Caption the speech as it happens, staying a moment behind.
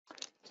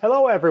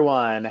Hello,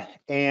 everyone,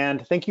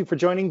 and thank you for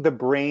joining the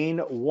Brain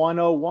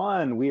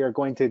 101. We are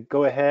going to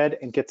go ahead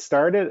and get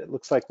started. It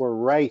looks like we're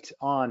right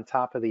on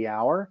top of the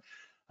hour.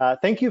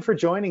 Thank you for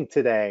joining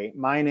today.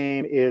 My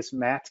name is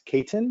Matt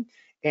Caton,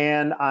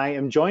 and I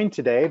am joined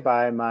today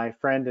by my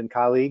friend and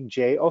colleague,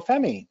 Jay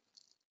Ofemi.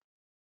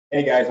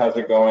 Hey guys, how's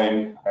it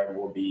going? I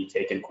will be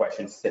taking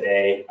questions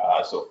today,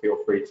 so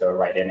feel free to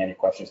write in any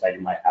questions that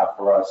you might have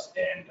for us,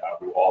 and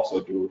we will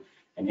also do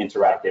an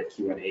interactive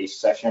Q&A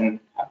session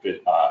after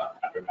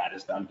Matt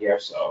is done here.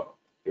 So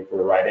feel free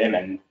to write in,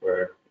 and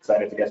we're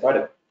excited to get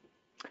started.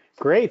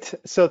 Great.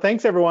 So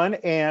thanks, everyone.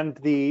 And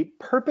the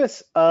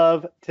purpose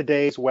of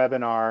today's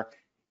webinar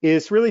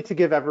is really to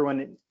give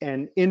everyone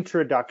an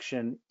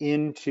introduction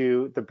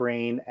into the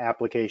Brain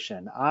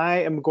application.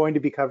 I am going to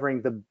be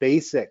covering the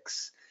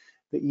basics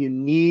that you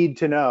need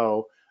to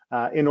know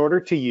in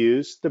order to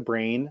use the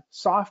Brain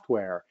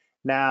software.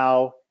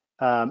 Now,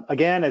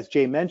 again, as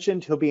Jay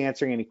mentioned, he'll be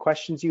answering any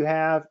questions you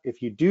have.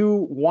 If you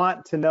do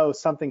want to know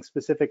something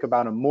specific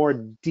about a more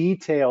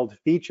detailed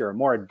feature, a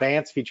more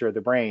advanced feature of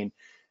the Brain,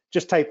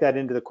 just type that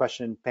into the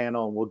question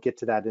panel and we'll get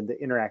to that in the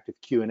interactive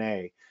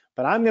Q&A.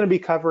 But I'm going to be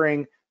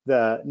covering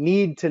the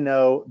need to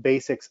know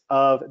basics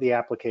of the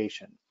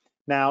application.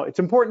 Now, it's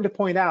important to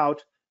point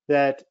out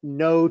that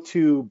no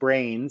two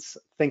brains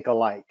think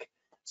alike.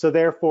 So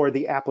therefore,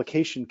 the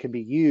application can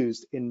be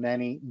used in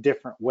many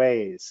different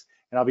ways.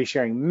 And I'll be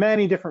sharing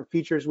many different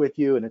features with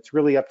you, and it's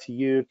really up to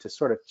you to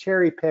sort of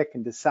cherry pick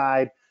and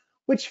decide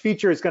which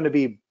feature is going to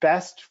be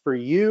best for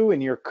you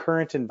in your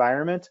current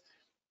environment.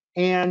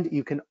 And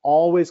you can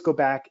always go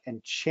back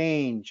and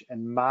change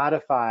and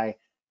modify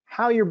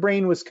how your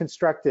brain was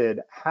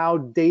constructed, how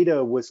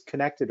data was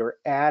connected or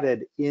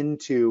added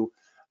into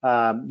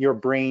your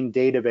brain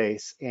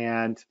database.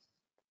 And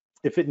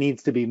if it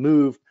needs to be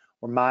moved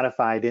or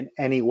modified in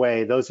any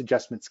way, those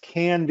adjustments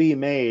can be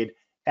made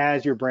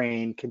as your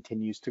brain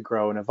continues to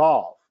grow and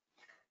evolve.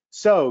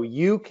 So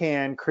you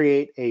can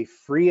create a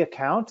free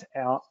account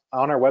on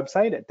our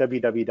website at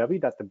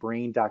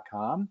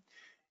www.thebrain.com,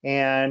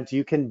 and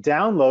you can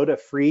download a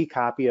free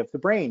copy of the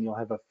Brain. You'll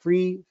have a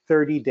free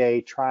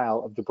 30-day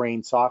trial of the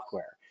Brain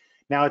software.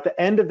 Now, at the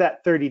end of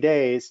that 30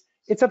 days,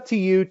 it's up to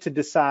you to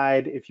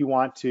decide if you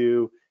want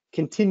to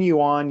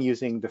continue on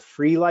using the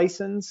free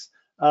license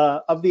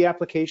of the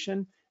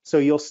application. So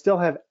you'll still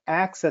have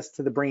access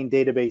to the Brain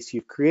database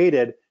you've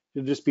created.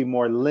 You'll just be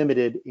more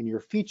limited in your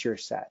feature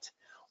set.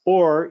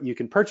 Or you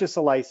can purchase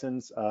a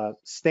license, a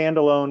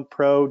standalone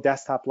Pro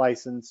desktop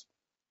license,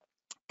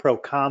 Pro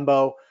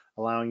combo,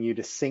 allowing you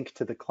to sync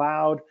to the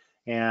cloud,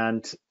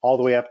 and all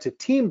the way up to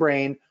Team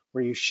Brain,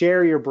 where you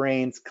share your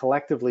brains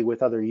collectively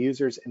with other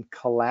users and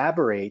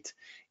collaborate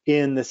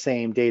in the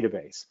same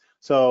database.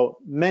 So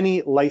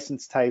many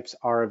license types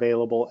are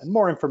available, and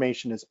more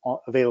information is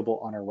available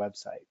on our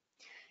website.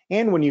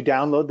 And when you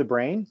download the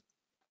Brain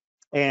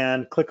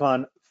and click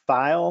on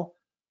File,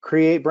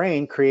 Create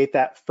Brain, create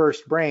that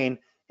first brain,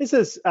 this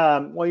is,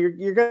 well,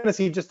 you're going to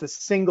see just a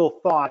single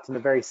thought in the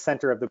very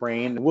center of the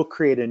brain, and we'll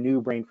create a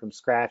new brain from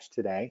scratch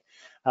today.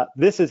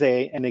 This is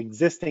an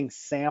existing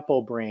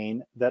sample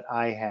brain that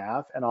I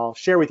have, and I'll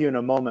share with you in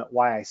a moment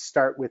why I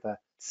start with a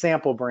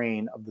sample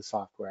brain of the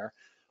software.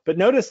 But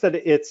notice that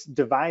it's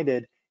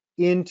divided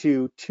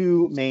into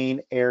two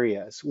main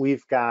areas.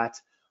 We've got,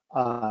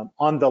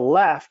 on the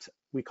left,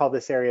 we call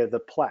this area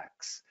the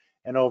plex,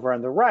 and over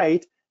on the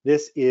right,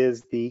 this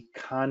is the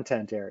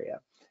content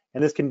area.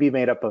 And this can be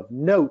made up of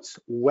notes,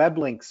 web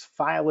links,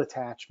 file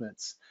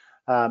attachments,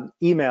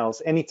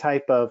 emails, any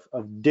type of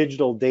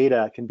digital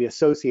data can be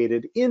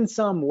associated in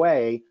some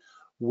way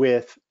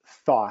with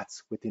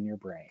thoughts within your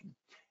brain.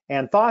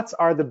 And thoughts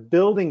are the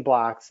building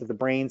blocks of the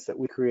brains that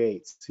we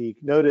create. So you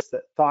notice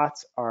that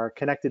thoughts are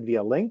connected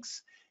via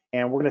links,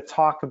 and we're going to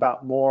talk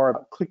about more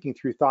about clicking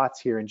through thoughts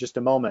here in just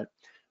a moment.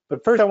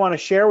 But first, I want to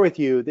share with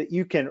you that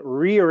you can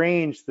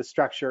rearrange the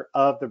structure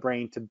of the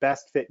brain to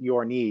best fit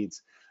your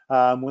needs.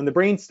 When the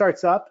brain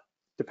starts up,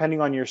 depending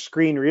on your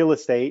screen real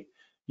estate,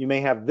 you may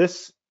have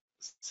this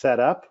set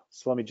up.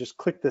 So let me just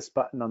click this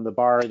button on the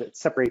bar that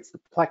separates the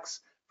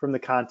plex from the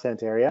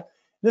content area.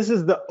 This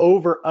is the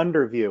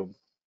over-under view.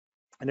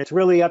 And it's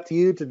really up to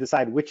you to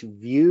decide which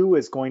view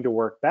is going to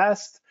work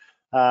best.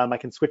 I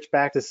can switch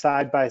back to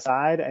side by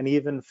side and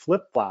even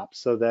flip-flop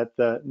so that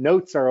the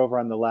notes are over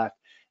on the left,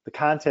 the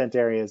content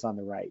area is on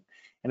the right.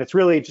 And it's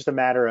really just a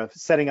matter of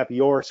setting up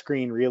your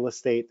screen real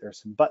estate.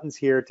 There's some buttons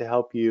here to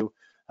help you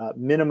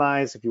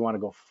minimize if you want to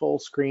go full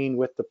screen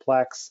with the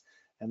plex.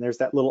 And there's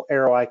that little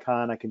arrow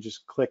icon. I can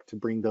just click to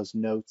bring those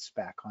notes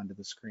back onto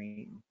the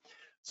screen.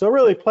 So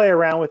really play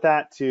around with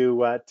that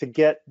to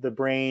get the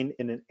brain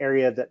in an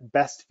area that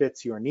best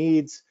fits your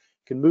needs.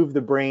 You can move the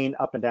brain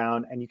up and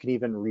down, and you can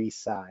even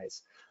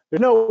resize.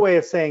 There's no way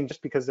of saying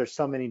just because there's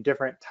so many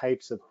different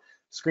types of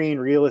screen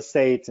real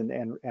estate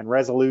and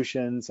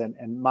resolutions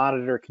and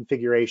monitor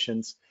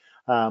configurations,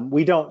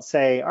 we don't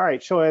say, all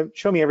right, show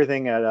me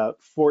everything at a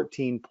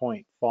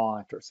 14-point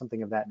font or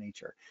something of that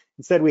nature.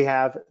 Instead, we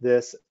have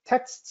this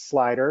text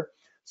slider,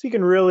 so you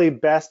can really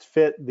best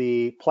fit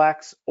the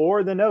plex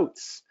or the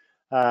notes.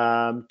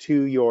 to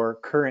your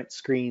current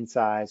screen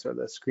size or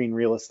the screen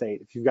real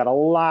estate. If you've got a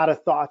lot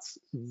of thoughts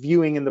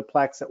viewing in the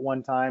Plex at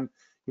one time,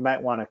 you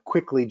might want to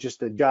quickly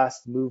just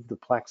adjust, move the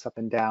Plex up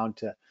and down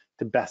to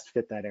best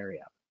fit that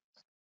area.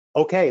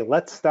 Okay,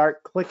 let's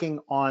start clicking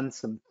on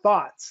some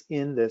thoughts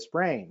in this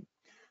brain.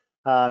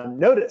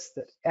 Notice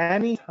that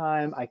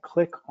anytime I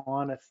click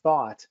on a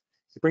thought,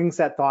 it brings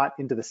that thought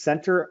into the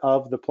center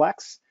of the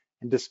Plex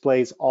and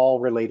displays all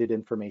related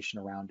information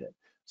around it.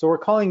 So we're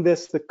calling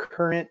this the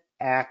current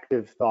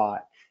active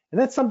thought.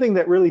 And that's something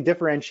that really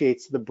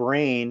differentiates the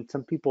brain.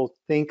 Some people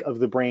think of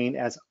the brain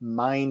as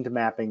mind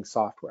mapping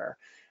software.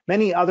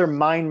 Many other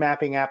mind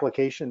mapping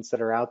applications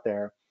that are out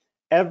there,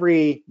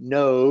 every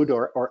node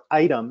or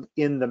item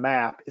in the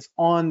map is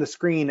on the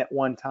screen at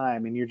one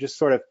time, and you're just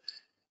sort of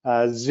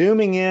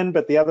zooming in,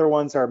 but the other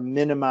ones are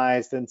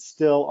minimized and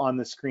still on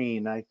the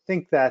screen. I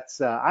think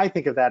I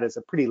think of that as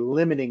a pretty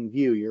limiting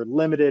view. You're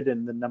limited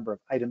in the number of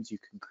items you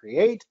can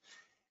create.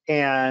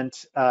 And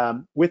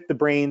with the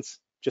brain's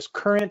just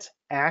current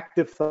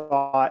active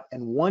thought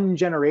and one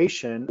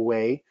generation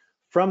away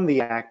from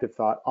the active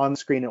thought on the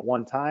screen at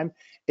one time,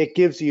 it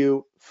gives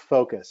you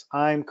focus.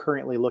 I'm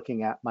currently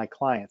looking at my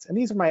clients, and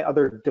these are my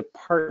other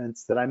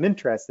departments that I'm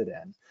interested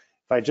in.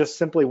 If I just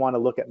simply want to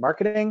look at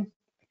marketing,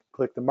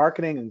 click the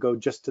marketing and go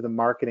just to the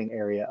marketing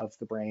area of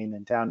the brain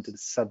and down to the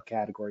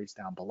subcategories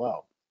down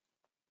below.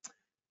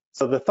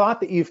 So the thought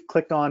that you've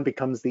clicked on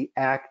becomes the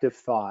active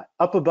thought.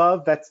 Up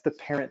above, that's the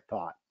parent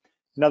thought.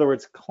 In other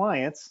words,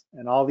 clients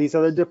and all these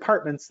other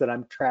departments that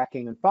I'm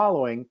tracking and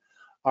following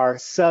are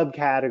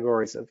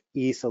subcategories of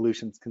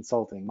eSolutions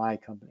Consulting, my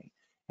company.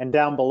 And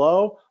down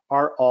below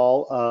are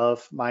all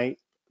of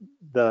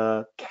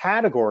the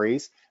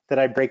categories that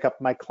I break up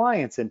my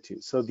clients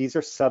into. So these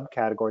are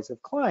subcategories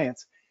of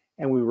clients,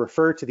 and we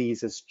refer to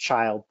these as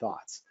child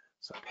thoughts.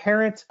 So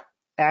parent,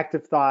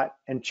 active thought,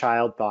 and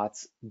child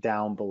thoughts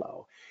down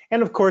below.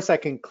 And of course, I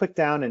can click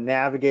down and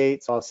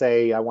navigate. So I'll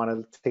say I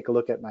want to take a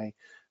look at my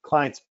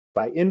clients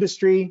by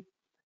industry,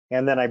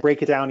 and then I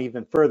break it down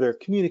even further: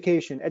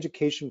 communication,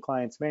 education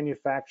clients,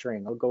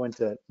 manufacturing. I'll go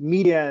into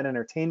media and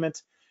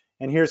entertainment.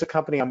 And here's a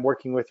company I'm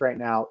working with right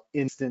now,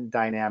 Instant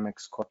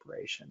Dynamics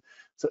Corporation.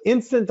 So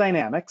Instant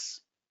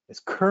Dynamics is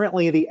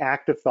currently the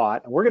active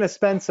thought, and we're going to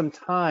spend some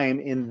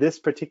time in this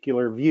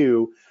particular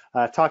view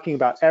talking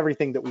about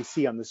everything that we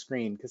see on the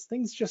screen, because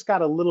things just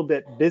got a little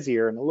bit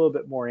busier and a little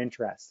bit more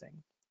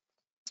interesting.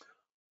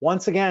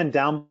 Once again,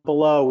 down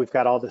below, we've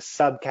got all the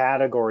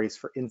subcategories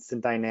for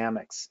Instant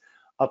Dynamics.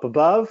 Up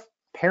above,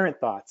 parent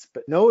thoughts,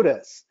 but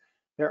notice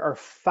there are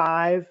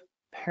 5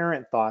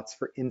 parent thoughts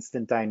for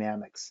Instant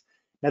Dynamics.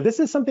 Now, this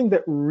is something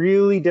that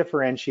really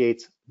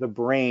differentiates the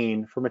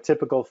brain from a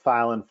typical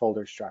file and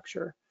folder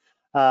structure.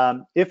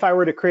 If I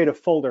were to create a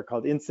folder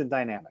called Instant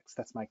Dynamics,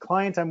 that's my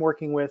client I'm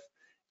working with,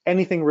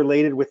 anything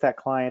related with that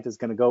client is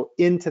going to go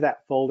into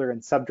that folder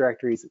and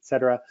subdirectories,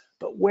 etc.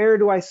 But where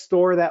do I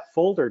store that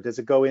folder? Does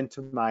it go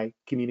into my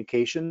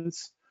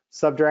communications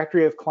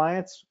subdirectory of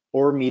clients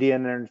or media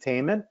and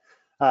entertainment?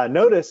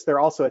 Notice they're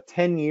also a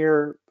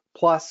 10-year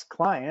plus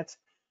client.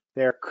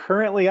 They're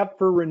currently up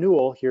for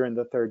renewal here in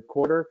the 3rd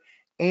quarter,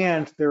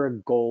 and they're a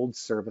gold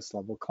service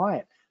level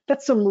client.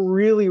 That's some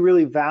really,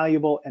 really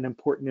valuable and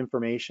important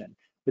information.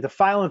 With a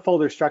file and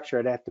folder structure,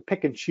 I'd have to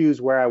pick and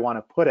choose where I want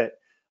to put it.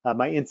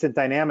 My Instant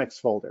Dynamics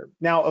folder.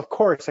 Now, of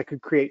course, I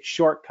could create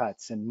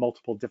shortcuts in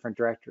multiple different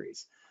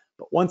directories.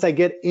 But once I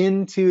get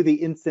into the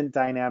Instant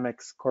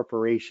Dynamics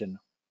Corporation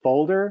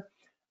folder,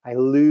 I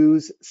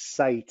lose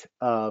sight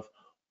of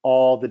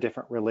all the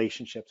different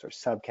relationships or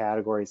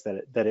subcategories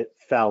that it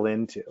fell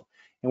into.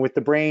 And with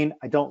the brain,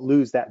 I don't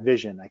lose that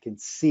vision. I can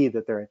see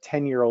that they're a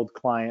 10-year-old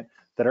client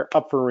that are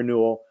up for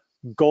renewal,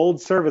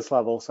 gold service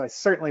level. So I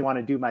certainly want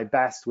to do my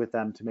best with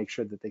them to make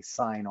sure that they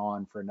sign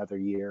on for another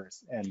year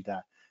and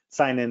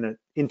sign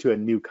into a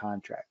new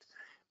contract.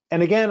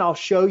 And again, I'll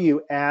show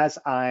you as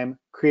I'm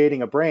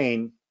creating a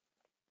brain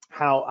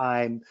how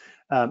I'm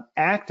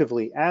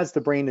actively, as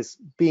the brain is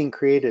being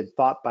created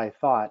thought by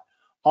thought,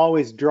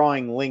 always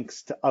drawing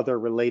links to other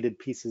related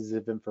pieces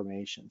of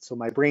information. So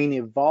my brain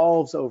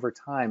evolves over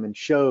time and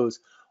shows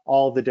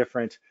all the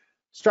different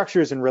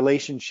structures and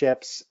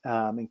relationships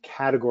and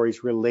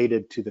categories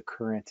related to the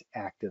current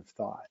active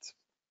thought.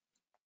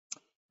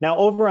 Now,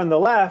 over on the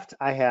left,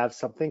 I have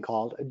something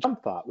called a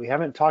jump thought. We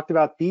haven't talked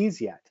about these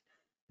yet.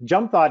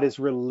 Jump thought is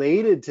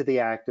related to the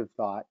active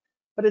thought,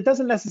 but it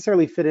doesn't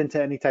necessarily fit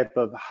into any type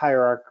of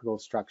hierarchical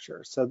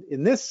structure. So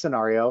in this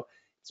scenario,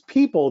 it's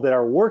people that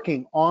are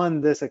working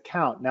on this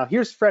account. Now,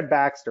 here's Fred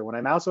Baxter. When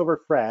I mouse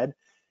over Fred,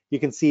 you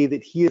can see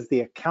that he is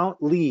the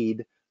account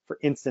lead for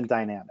Instant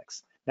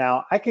Dynamics.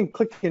 Now, I can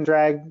click and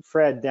drag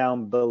Fred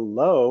down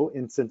below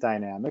Instant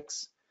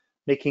Dynamics,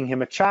 making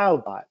him a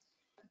child thought.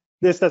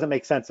 This doesn't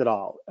make sense at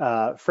all.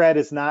 Fred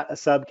is not a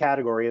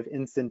subcategory of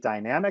Instant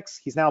Dynamics.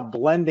 He's now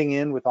blending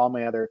in with all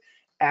my other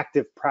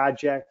active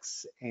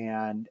projects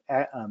and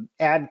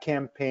ad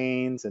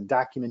campaigns and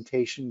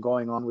documentation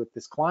going on with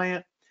this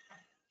client.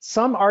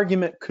 Some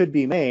argument could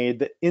be made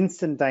that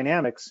Instant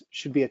Dynamics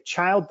should be a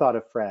child thought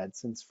of Fred,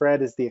 since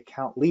Fred is the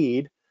account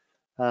lead.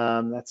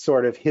 That's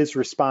sort of his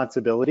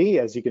responsibility,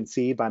 as you can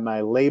see by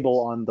my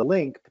label on the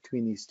link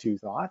between these two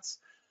thoughts.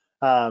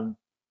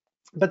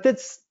 But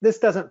this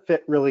doesn't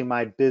fit really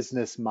my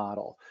business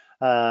model.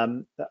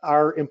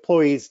 Our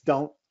employees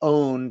don't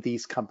own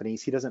these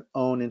companies. He doesn't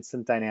own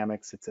Instant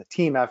Dynamics. It's a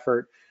team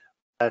effort,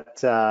 but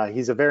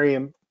plays a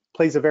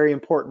very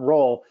important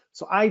role.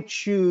 So I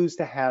choose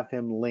to have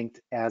him linked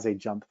as a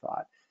jump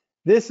thought.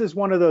 This is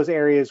one of those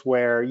areas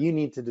where you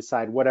need to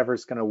decide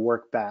whatever's going to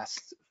work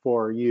best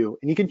for you,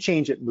 and you can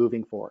change it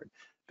moving forward.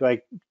 Do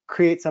I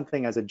create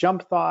something as a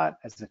jump thought,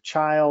 as a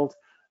child,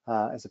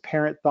 as a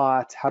parent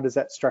thought? How does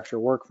that structure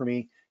work for me?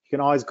 You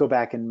can always go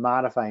back and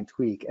modify and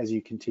tweak as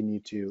you continue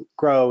to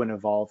grow and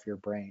evolve your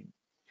brain.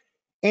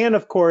 And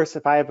of course,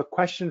 if I have a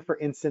question for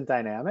Instant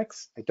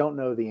Dynamics, I don't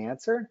know the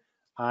answer,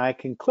 I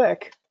can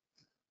click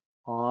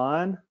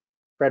on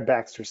Fred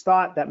Baxter's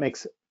thought. That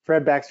makes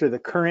Fred Baxter the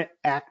current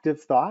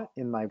active thought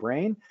in my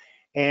brain.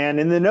 And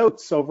in the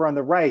notes over on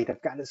the right,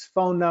 I've got his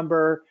phone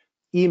number,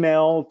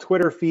 email,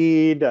 Twitter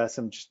feed,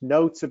 some just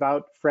notes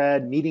about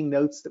Fred, meeting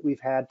notes that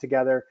we've had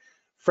together.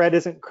 Fred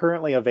isn't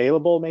currently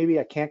available, maybe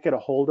I can't get a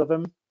hold of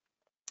him,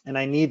 and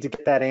I need to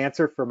get that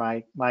answer for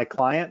my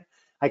client.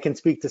 I can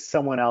speak to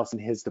someone else in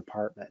his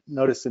department.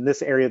 Notice in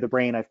this area of the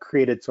brain, I've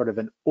created sort of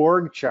an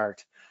org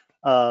chart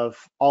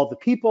of all the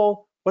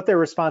people, what their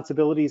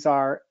responsibilities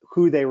are,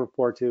 who they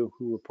report to,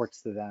 who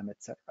reports to them,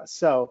 etc.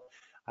 So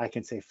I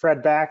can say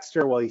Fred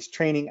Baxter, while he's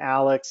training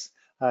Alex,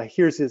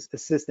 here's his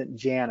assistant,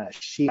 Jana.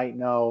 She might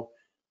know.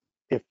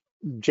 If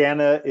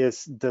Jana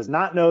does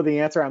not know the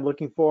answer I'm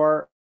looking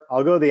for,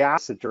 I'll go the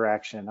opposite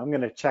direction. I'm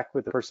going to check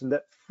with the person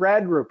that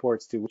Fred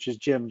reports to, which is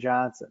Jim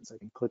Johnson. So I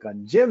can click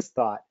on Jim's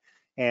thought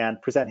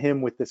and present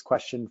him with this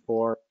question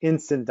for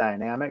Instant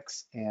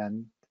Dynamics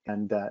and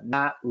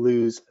not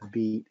lose a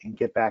beat and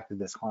get back to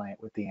this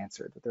client with the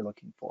answer that they're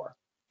looking for.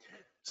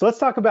 So let's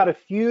talk about a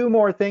few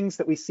more things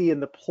that we see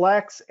in the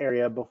Plex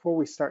area before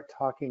we start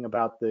talking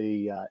about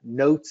the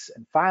notes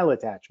and file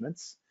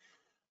attachments.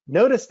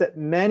 Notice that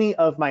many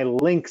of my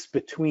links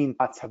between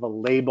thoughts have a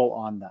label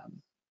on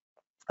them.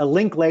 A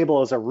link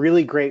label is a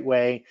really great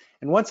way,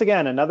 and once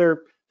again,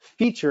 another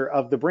feature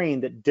of the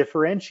brain that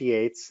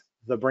differentiates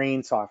the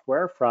brain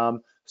software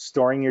from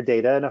storing your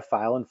data in a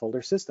file and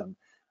folder system.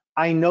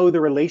 I know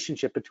the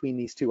relationship between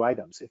these two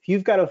items. If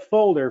you've got a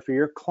folder for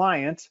your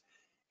client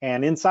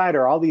and inside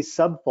are all these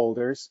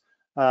subfolders,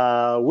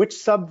 which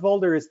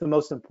subfolder is the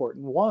most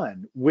important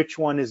one? Which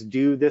one is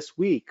due this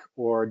week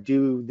or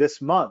due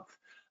this month?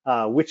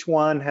 Which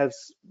one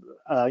has,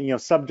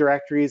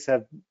 subdirectories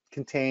have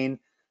contain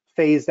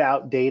phased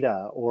out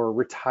data or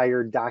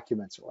retired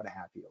documents or what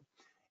have you.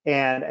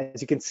 And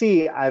as you can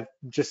see, I've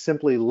just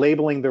simply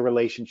labeling the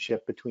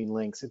relationship between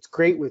links. It's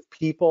great with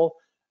people.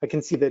 I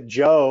can see that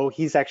Joe,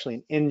 he's actually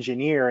an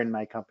engineer in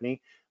my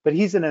company, but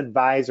he's an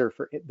advisor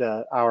for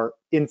our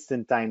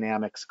Instant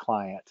Dynamics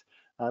client.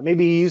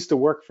 Maybe he used to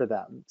work for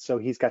them, so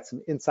he's got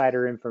some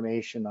insider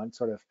information on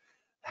sort of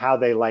how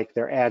they like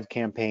their ad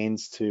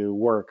campaigns to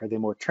work. Are they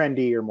more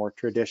trendy or more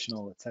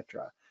traditional,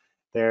 etc.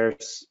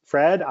 There's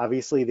Fred,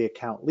 obviously the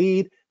account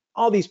lead,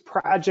 all these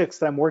projects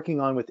that I'm working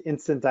on with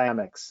Instant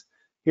Dynamics.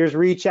 Here's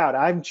Reach Out.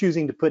 I'm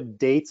choosing to put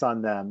dates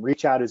on them.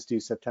 Reach Out is due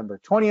September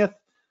 20th.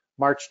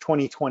 March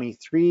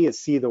 2023 is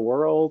See the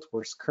World.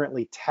 We're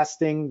currently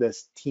testing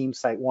this Team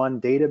Site 1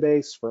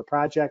 database for a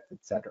project,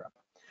 etc.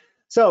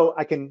 So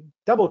I can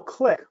double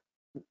click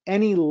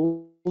any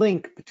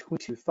link between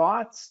two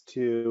thoughts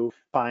to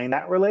find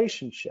that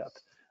relationship.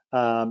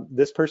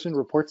 This person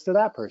reports to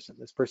that person.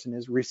 This person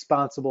is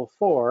responsible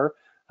for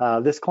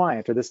this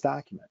client or this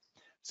document.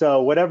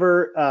 So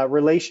whatever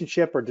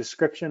relationship or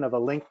description of a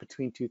link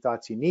between two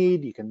thoughts you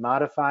need, you can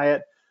modify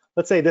it.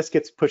 Let's say this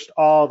gets pushed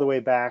all the way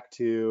back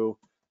to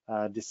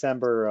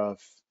December of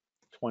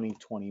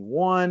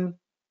 2021.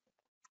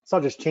 So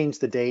I'll just change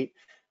the date.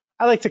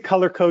 I like to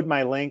color code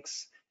my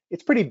links.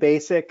 It's pretty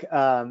basic.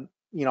 I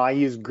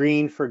use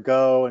green for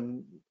go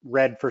and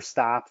red for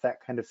stop,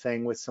 that kind of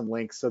thing with some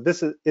links. So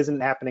this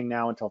isn't happening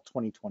now until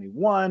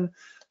 2021.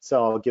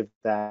 So I'll give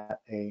that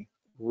a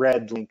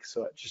red link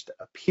so it just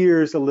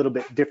appears a little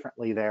bit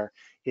differently there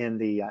in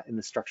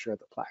the structure of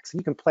the Plex. And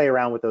you can play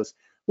around with those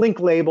link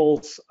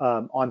labels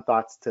on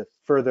thoughts to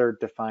further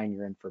define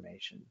your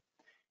information.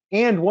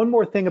 And one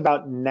more thing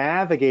about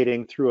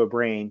navigating through a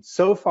brain.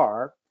 So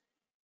far,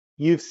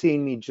 you've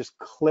seen me just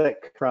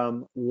click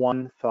from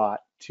one thought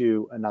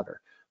to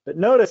another. But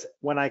notice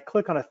when I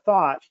click on a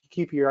thought, if you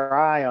keep your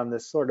eye on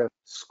this sort of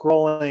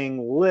scrolling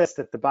list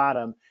at the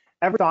bottom,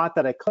 every thought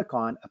that I click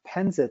on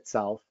appends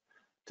itself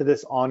to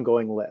this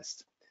ongoing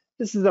list.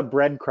 This is a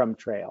breadcrumb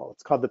trail.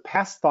 It's called the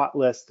past thought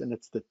list, and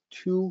it's the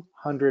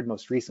 200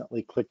 most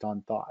recently clicked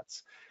on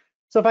thoughts.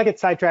 So if I get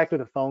sidetracked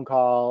with a phone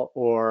call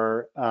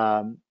or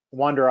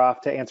wander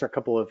off to answer a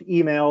couple of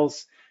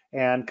emails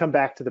and come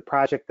back to the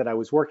project that I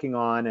was working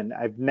on, and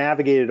I've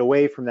navigated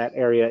away from that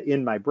area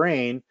in my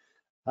brain,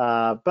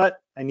 but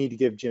I need to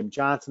give Jim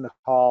Johnson a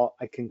call,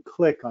 I can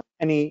click on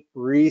any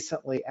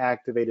recently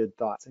activated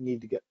thoughts. I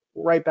need to get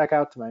right back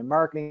out to my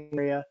marketing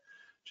area,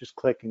 just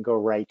click and go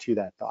right to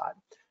that thought.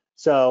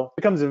 So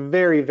it becomes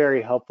very,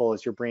 very helpful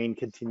as your brain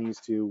continues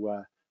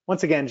to,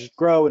 once again, just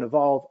grow and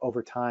evolve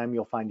over time.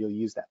 You'll find you'll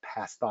use that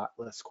past thought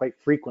list quite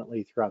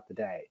frequently throughout the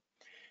day.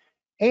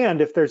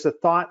 And if there's a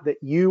thought that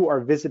you are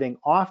visiting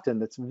often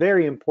that's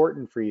very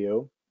important for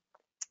you,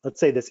 let's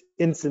say this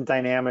Instant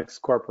Dynamics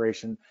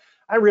Corporation,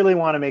 I really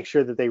want to make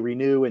sure that they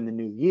renew in the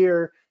new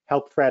year,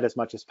 help Fred as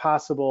much as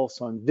possible.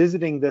 So I'm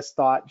visiting this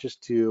thought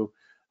just to,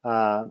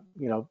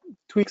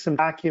 tweak some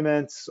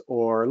documents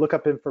or look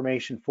up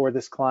information for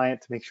this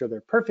client to make sure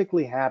they're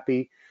perfectly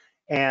happy.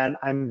 And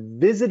I'm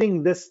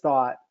visiting this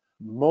thought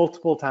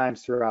multiple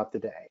times throughout the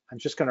day. I'm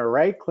just going to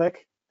right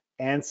click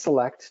and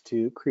select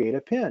to create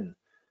a pin.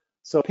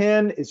 So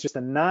pin is just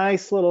a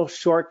nice little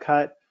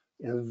shortcut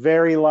in a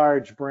very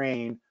large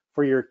brain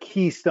for your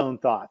keystone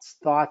thoughts,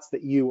 thoughts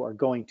that you are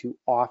going to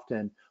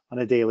often on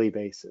a daily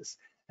basis.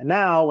 And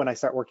now when I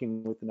start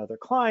working with another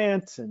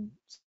client and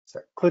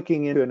start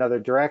clicking into another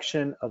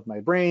direction of my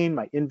brain,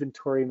 my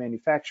inventory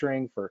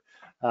manufacturing for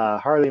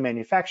Harley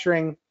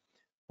manufacturing,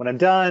 when I'm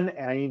done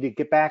and I need to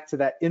get back to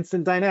that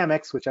instant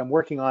dynamics, which I'm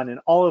working on in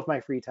all of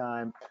my free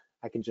time,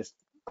 I can just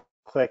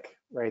click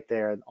right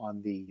there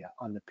on the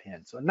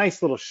pin. So a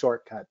nice little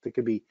shortcut that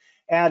could be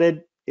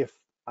added. If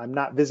I'm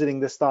not visiting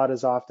this thought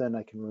as often,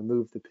 I can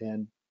remove the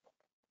pin,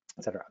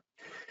 etc.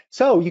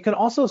 So you can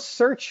also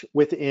search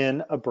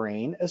within a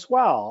brain as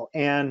well.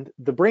 And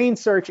the brain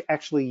search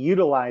actually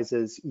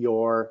utilizes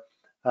your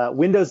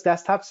Windows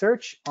desktop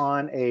search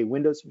on a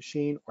Windows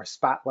machine or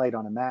Spotlight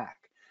on a Mac.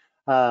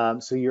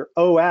 So your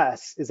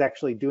OS is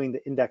actually doing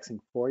the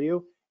indexing for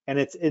you, and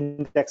it's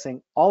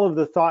indexing all of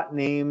the thought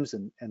names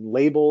and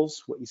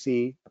labels. What you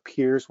see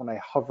appears when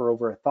I hover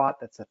over a thought,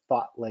 that's a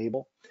thought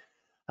label.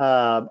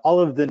 All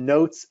of the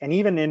notes and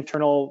even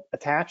internal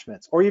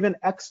attachments or even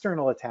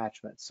external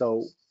attachments.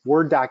 So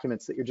Word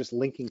documents that you're just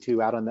linking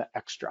to out on the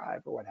X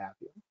drive or what have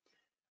you.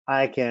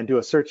 I can do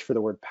a search for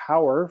the word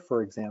power,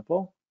 for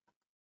example.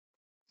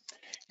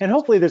 And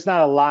hopefully there's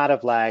not a lot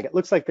of lag. It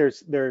looks like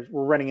we're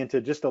running into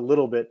just a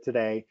little bit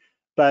today,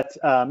 but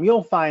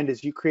you'll find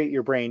as you create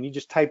your brain, you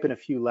just type in a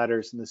few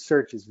letters and the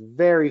search is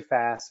very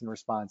fast and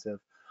responsive.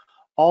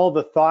 All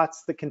the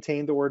thoughts that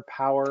contain the word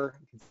power,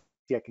 you can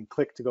see I can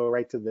click to go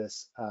right to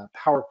this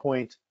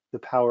PowerPoint, the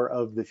power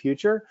of the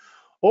future.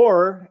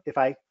 Or if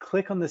I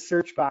click on the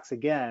search box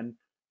again,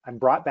 I'm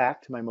brought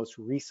back to my most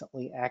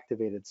recently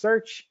activated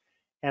search,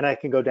 and I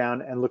can go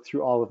down and look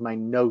through all of my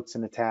notes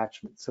and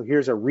attachments. So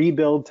here's a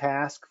rebuild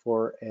task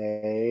for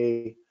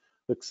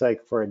looks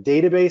like for a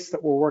database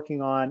that we're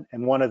working on,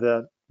 and one of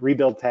the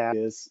rebuild tasks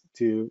is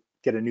to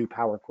get a new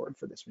power cord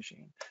for this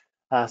machine.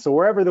 So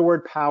wherever the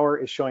word power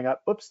is showing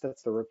up, oops,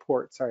 that's the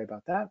report, sorry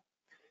about that.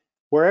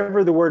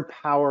 Wherever the word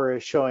power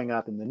is showing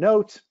up in the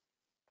note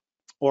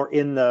or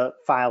in the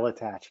file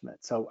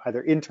attachment, so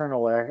either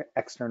internal or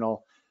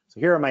external.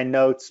 So here are my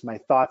notes, my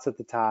thoughts at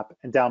the top,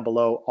 and down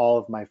below all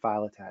of my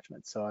file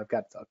attachments. So I've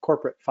got a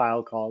corporate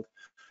file called,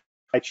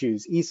 I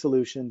choose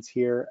eSolutions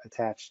here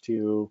attached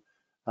to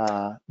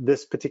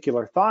this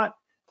particular thought.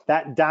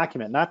 That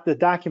document, not the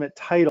document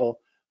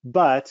title,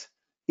 but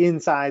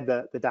inside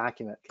the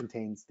document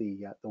contains the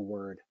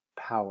word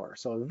power.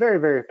 So a very,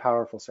 very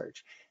powerful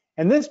search.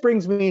 And this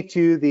brings me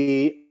to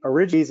the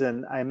original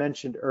reason I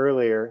mentioned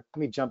earlier. Let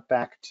me jump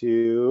back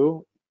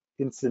to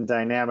Instant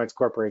Dynamics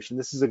Corporation.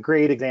 This is a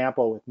great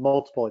example with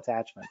multiple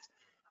attachments.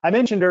 I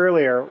mentioned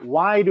earlier,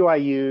 why do I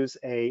use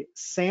a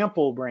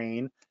sample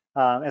brain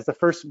as the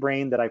first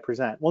brain that I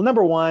present? Well,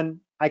 number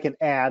one, I can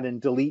add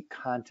and delete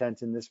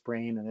content in this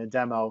brain in a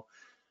demo,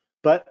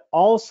 but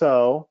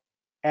also,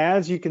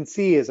 as you can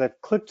see, as I've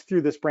clicked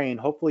through this brain,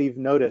 hopefully you've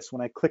noticed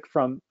when I click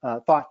from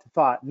thought to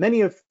thought,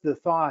 many of the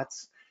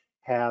thoughts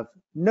have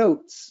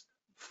notes,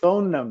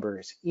 phone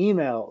numbers,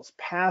 emails,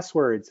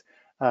 passwords,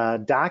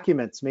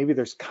 documents, maybe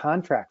there's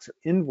contracts or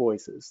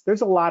invoices.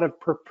 There's a lot of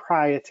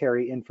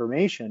proprietary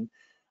information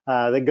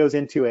that goes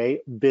into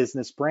a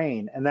business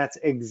brain. And that's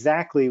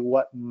exactly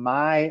what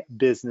my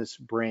business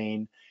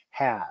brain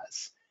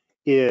has,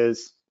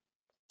 is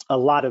a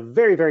lot of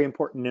very, very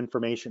important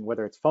information,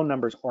 whether it's phone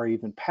numbers or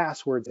even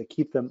passwords. I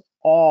keep them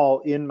all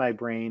in my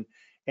brain,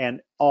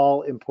 and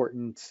all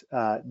important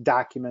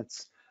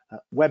documents,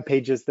 web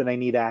pages that I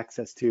need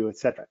access to,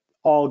 etc.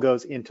 all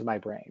goes into my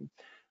brain.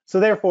 So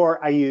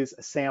therefore, I use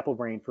a sample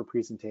brain for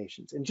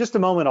presentations. In just a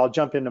moment, I'll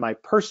jump into my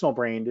personal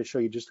brain to show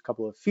you just a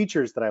couple of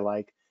features that I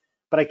like,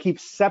 but I keep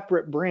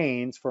separate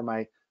brains for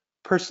my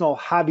personal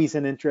hobbies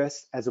and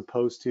interests as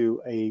opposed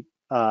to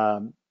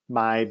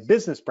my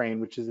business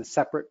brain, which is a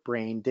separate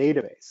brain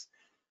database.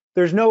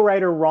 There's no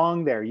right or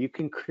wrong there. You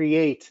can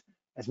create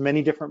as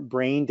many different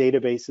brain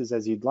databases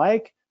as you'd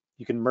like.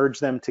 You can merge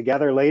them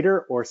together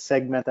later or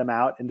segment them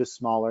out into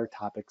smaller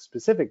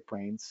topic-specific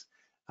brains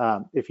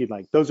if you'd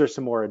like. Those are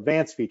some more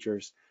advanced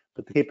features,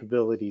 but the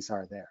capabilities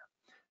are there.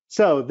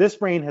 So this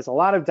brain has a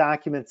lot of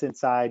documents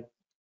inside.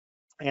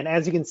 And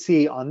as you can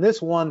see on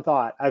this one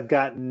thought, I've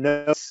got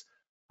notes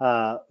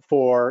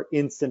for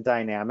instant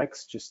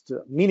dynamics, just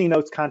meeting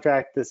notes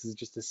contract. This is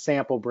just a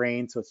sample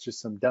brain, so it's just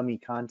some dummy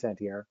content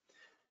here.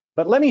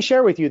 But let me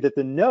share with you that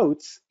the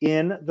notes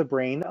in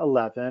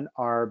TheBrain101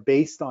 are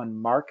based on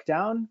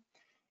Markdown,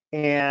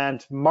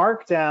 and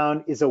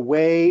Markdown is a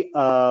way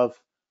of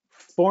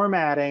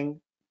formatting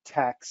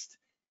text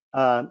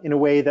in a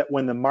way that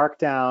when the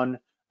Markdown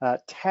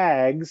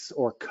tags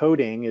or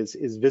coding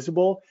is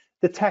visible,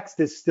 the text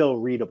is still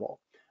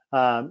readable.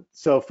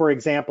 So for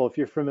example, if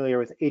you're familiar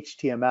with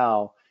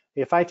HTML,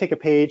 if I take a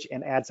page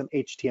and add some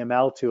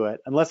HTML to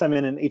it, unless I'm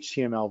in an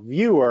HTML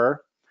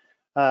viewer,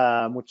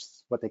 which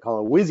is what they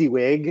call a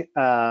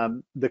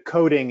WYSIWYG, the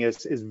coding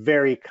is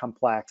very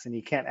complex, and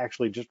you can't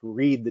actually just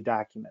read the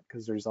document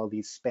because there's all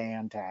these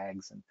span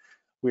tags and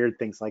weird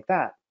things like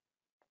that.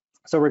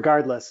 So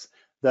regardless,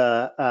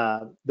 the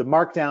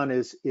Markdown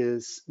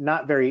is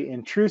not very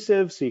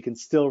intrusive, so you can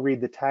still read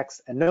the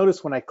text. And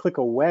notice when I click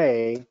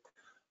away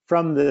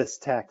from this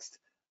text,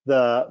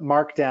 the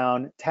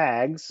Markdown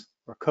tags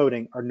or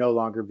coding are no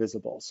longer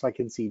visible. So I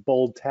can see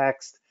bold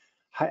text,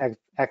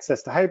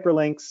 access to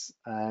hyperlinks,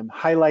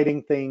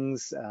 highlighting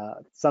things.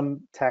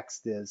 Some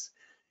text is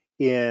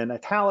in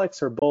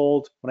italics or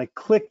bold. When I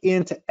click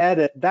into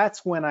edit,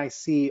 that's when I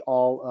see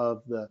all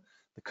of the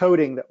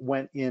coding that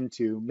went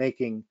into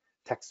making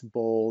text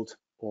bold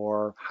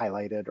or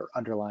highlighted or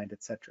underlined,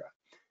 etc.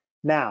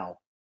 Now,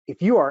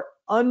 if you are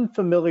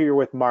unfamiliar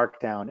with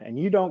Markdown and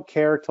you don't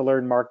care to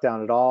learn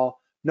Markdown at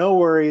all, no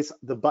worries,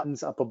 the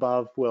buttons up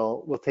above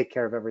will take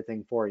care of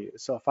everything for you.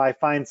 So if I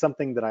find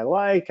something that I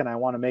like and I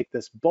want to make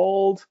this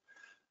bold,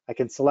 I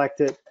can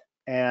select it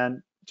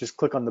and just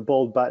click on the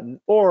bold button,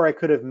 or I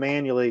could have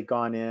manually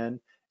gone in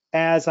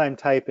as I'm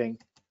typing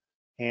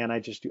and I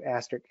just do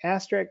asterisk,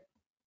 asterisk,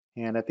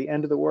 and at the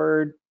end of the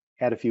word,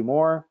 add a few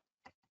more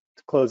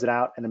to close it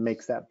out, and it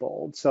makes that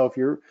bold. So if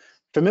you're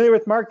familiar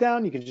with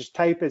Markdown, you can just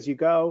type as you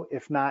go.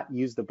 If not,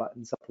 use the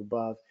buttons up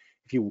above.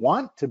 If you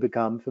want to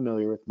become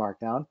familiar with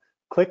Markdown,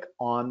 click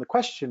on the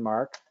question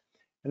mark,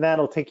 and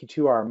that'll take you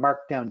to our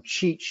Markdown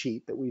cheat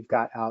sheet that we've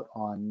got out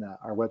on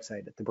our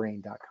website at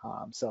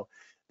TheBrain.com. So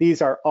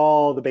these are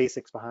all the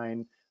basics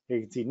behind. You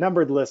can see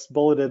numbered lists,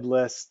 bulleted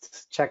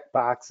lists, check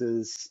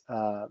boxes,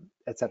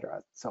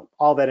 etc. So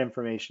all that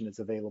information is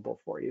available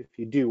for you if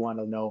you do want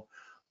to know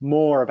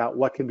more about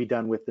what can be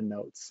done with the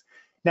notes.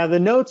 Now,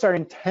 the notes are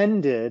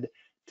intended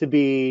to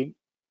be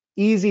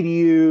easy to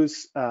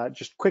use,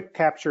 just quick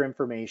capture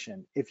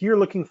information. If you're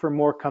looking for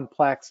more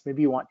complex,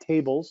 maybe you want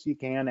tables, you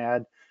can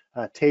add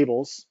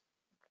tables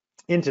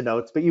into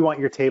notes, but you want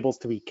your tables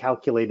to be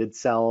calculated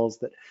cells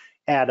that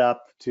add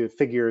up to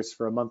figures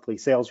for a monthly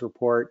sales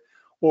report,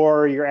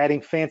 or you're adding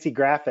fancy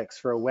graphics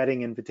for a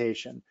wedding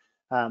invitation.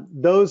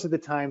 Those are the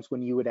times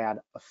when you would add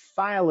a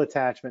file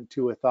attachment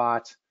to a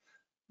thought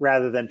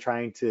rather than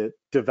trying to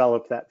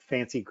develop that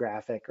fancy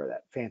graphic or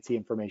that fancy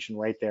information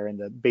right there in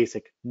the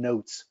basic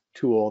notes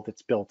tool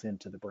that's built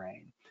into the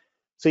brain.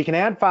 So you can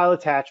add file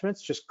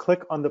attachments, just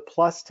click on the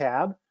plus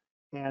tab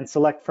and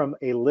select from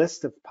a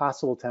list of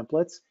possible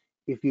templates.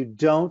 If you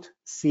don't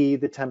see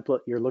the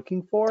template you're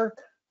looking for,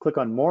 click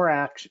on more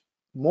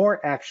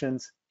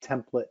actions,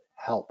 template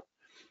help.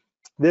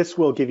 This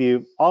will give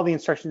you all the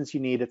instructions you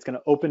need. It's going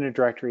to open a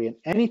directory, and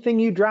anything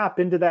you drop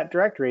into that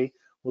directory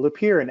will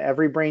appear in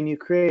every brain you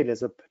create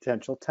as a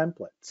potential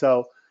template.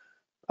 So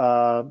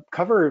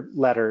cover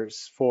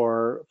letters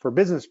for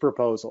business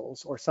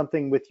proposals, or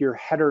something with your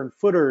header and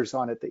footers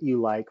on it that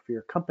you like for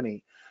your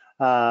company,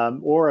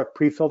 or a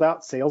pre-filled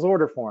out sales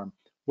order form.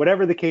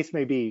 Whatever the case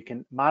may be, you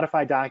can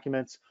modify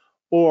documents,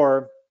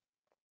 or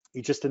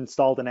you just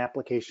installed an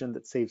application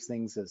that saves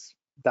things as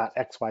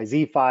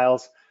 .xyz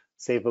files,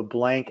 save a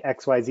blank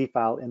XYZ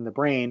file in the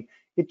brain.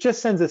 It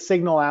just sends a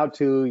signal out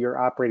to your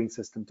operating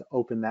system to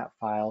open that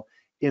file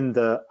in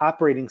the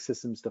operating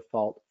system's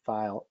default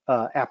file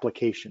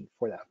application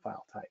for that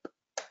file type.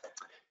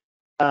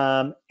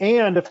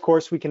 And of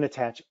course, we can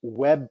attach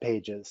web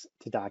pages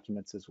to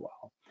documents as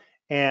well.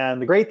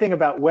 And the great thing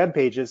about web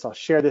pages, I'll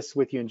share this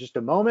with you in just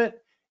a moment,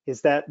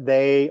 is that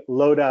they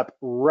load up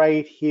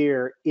right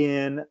here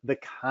in the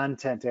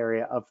content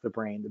area of the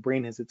brain. The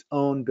brain has its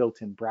own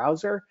built-in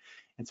browser.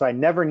 And so I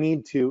never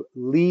need to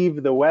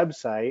leave the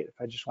website. If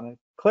I just want to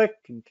click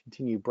and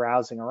continue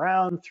browsing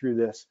around through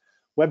this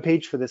web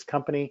page for this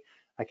company,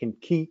 I can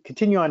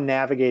continue on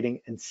navigating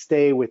and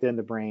stay within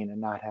the brain and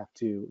not have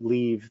to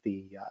leave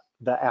the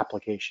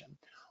application.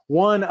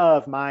 One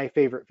of my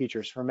favorite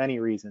features for many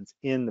reasons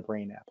in the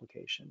brain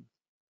application.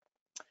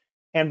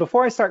 And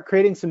before I start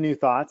creating some new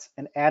thoughts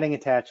and adding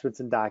attachments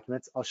and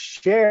documents, I'll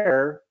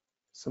share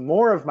some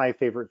more of my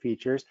favorite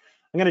features.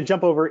 I'm going to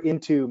jump over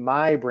into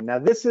my brain. Now,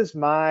 this is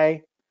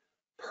my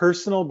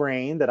personal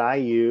brain that I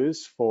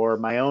use for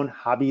my own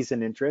hobbies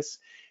and interests.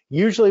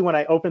 Usually when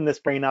I open this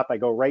brain up, I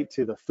go right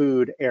to the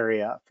food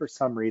area for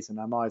some reason.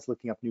 I'm always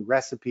looking up new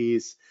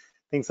recipes,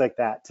 things like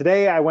that.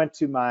 Today, I went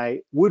to my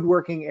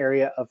woodworking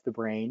area of the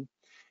brain.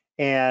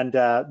 And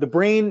the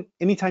brain,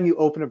 anytime you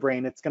open a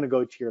brain, it's going to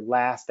go to your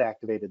last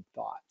activated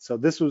thought. So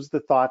this was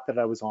the thought that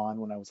I was on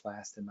when I was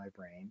last in my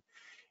brain.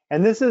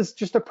 And this is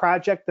just a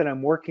project that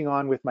I'm working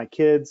on with my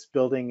kids,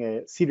 building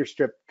a cedar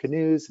strip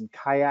canoes and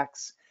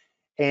kayaks.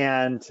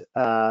 And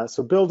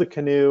so build a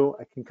canoe,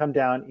 I can come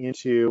down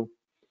into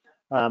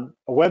a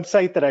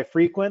website that I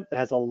frequent that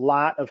has a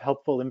lot of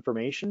helpful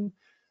information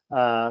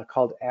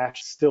called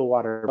Ash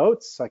Stillwater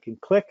Boats. So I can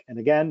click and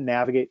again,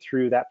 navigate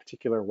through that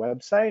particular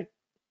website.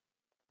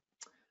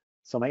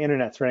 So my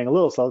internet's running a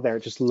little slow there.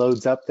 It just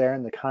loads up there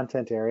in the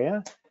content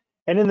area.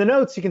 And in the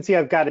notes, you can see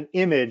I've got an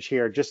image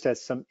here just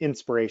as some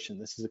inspiration.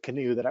 This is a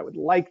canoe that I would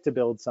like to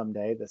build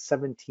someday, the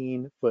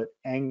 17-foot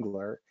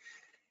Angler.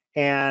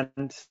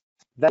 And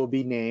that will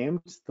be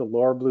named the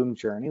Laura Bloom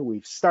Journey.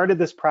 We've started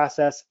this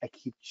process. I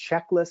keep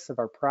checklists of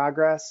our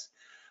progress.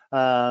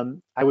 I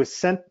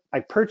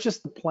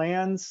purchased the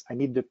plans. I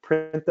need to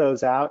print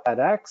those out at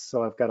X.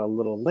 So I've got a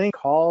little link,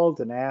 called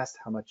and asked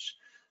how much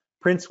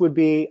prints would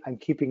be. I'm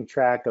keeping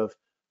track of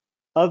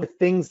other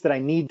things that I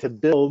need to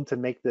build to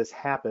make this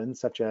happen,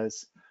 such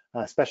as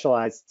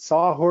specialized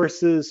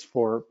sawhorses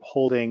for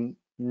holding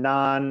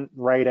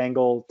non-right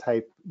angle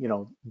type,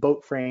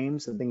 boat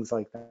frames and things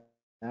like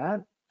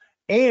that.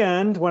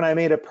 And when I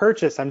made a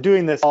purchase, I'm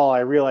doing this all, I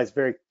realized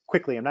very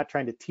quickly, I'm not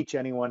trying to teach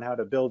anyone how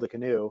to build a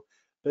canoe,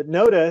 but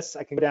notice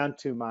I can go down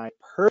to my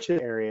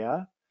purchase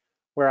area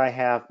where I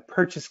have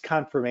purchase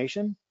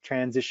confirmation,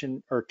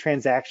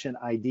 transaction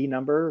ID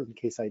number in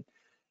case I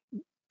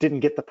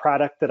didn't get the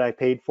product that I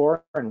paid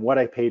for and what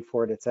I paid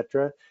for it,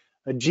 etc.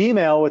 A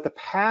Gmail with a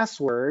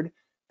password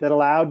that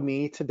allowed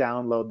me to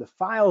download the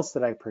files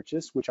that I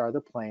purchased, which are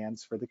the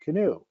plans for the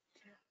canoe.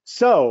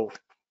 So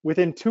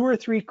within 2 or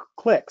 3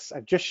 clicks,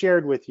 I've just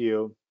shared with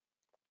you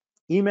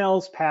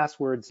emails,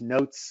 passwords,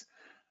 notes,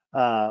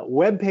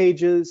 web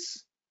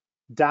pages,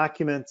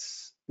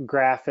 documents,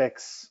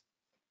 graphics.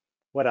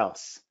 What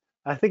else?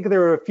 I think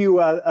there were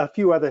a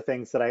few other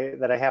things that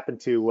I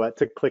happened to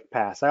click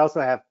past. I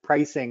also have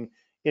pricing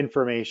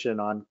information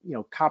on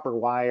copper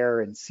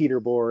wire and cedar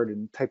board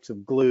and types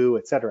of glue,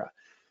 etc.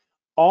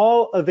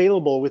 All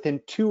available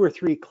within 2 or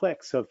 3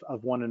 clicks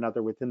of one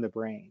another within the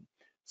brain.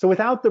 So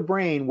without the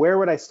brain, where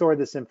would I store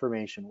this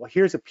information? Well,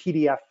 here's a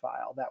PDF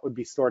file that would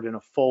be stored in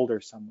a folder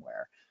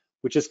somewhere,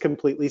 which is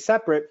completely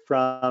separate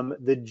from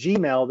the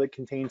Gmail that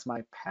contains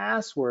my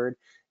password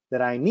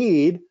that I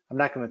need. I'm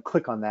not going to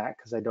click on that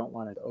because I don't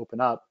want it to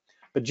open up,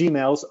 but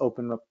Gmail's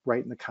open up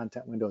right in the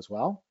content window as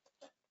well.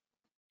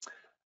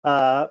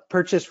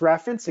 Purchase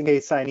reference in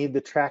case I need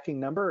the tracking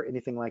number,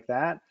 anything like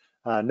that.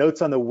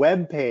 Notes on the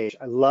web page.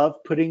 I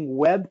love putting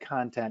web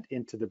content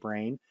into the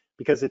brain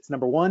because it's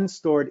number one,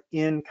 stored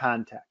in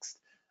context.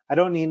 I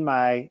don't need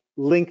my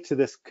link to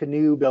this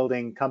canoe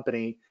building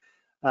company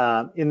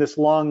in this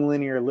long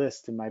linear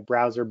list in my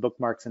browser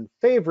bookmarks and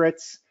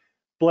favorites,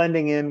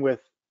 blending in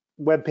with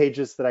web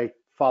pages that I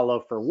follow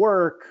for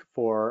work,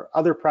 for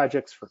other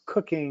projects, for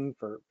cooking,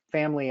 for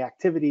family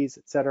activities,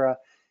 etc.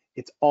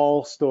 It's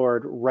all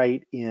stored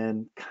right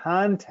in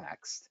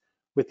context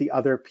with the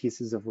other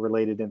pieces of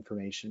related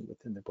information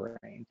within the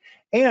brain.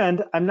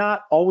 And I'm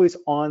not always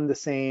on the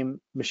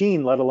same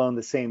machine, let alone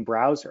the same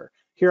browser.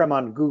 Here I'm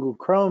on Google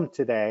Chrome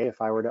today.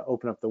 If I were to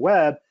open up the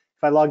web,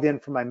 if I logged in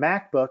from my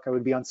MacBook, I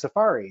would be on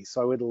Safari.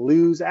 So I would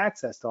lose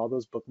access to all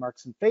those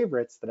bookmarks and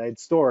favorites that I had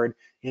stored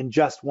in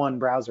just one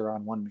browser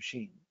on one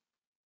machine.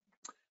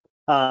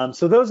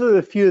 So those are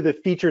the few of the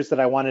features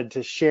that I wanted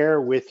to share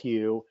with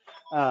you,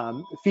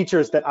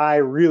 features that I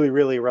really,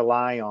 really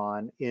rely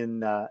on in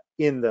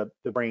the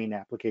brain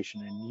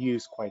application and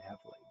use quite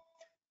heavily.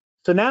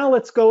 So now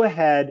let's go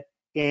ahead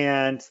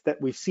and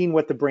that we've seen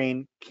what the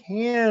brain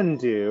can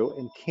do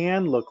and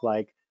can look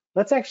like.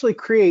 Let's actually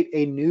create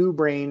a new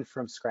brain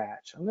from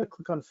scratch. I'm going to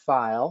click on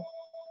File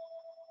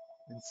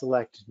and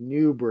select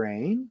New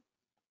Brain.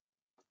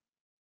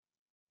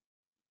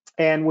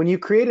 And when you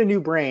create a new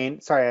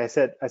brain, sorry, I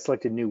said I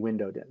selected New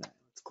Window, didn't I?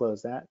 Let's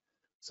close that.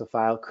 So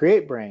File,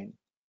 Create Brain.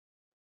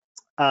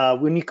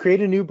 When you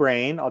create a new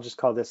brain, I'll just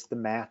call this the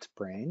Matte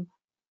Brain.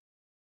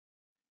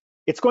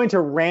 It's going to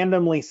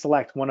randomly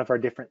select one of our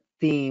different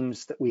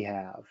themes that we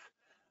have.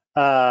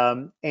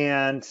 The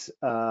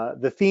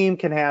theme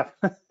can have,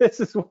 this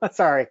is what,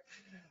 sorry,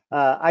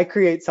 I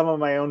create some of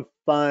my own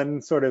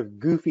fun sort of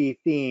goofy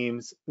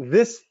themes.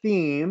 This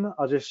theme,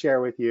 I'll just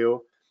share with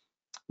you,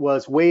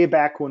 was way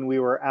back when we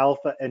were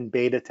alpha and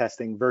beta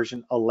testing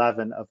version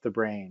 11 of the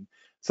brain.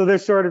 So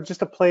there's sort of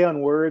just a play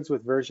on words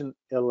with version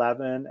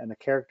 11 and a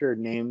character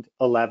named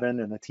 11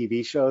 in a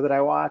TV show that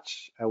I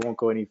watch. I won't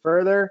go any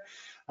further,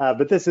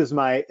 but this is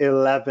my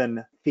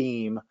 11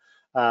 theme.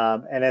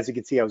 And as you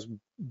can see, I was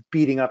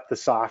beating up the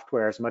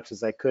software as much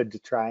as I could to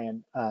try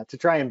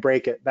and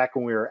break it back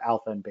when we were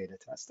alpha and beta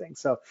testing.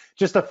 So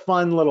just a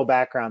fun little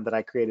background that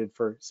I created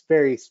for a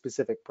very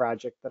specific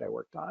project that I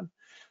worked on.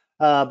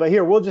 But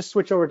here, we'll just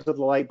switch over to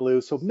the light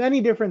blue. So many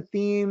different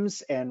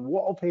themes and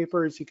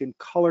wallpapers. You can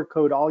color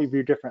code all of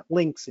your different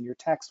links in your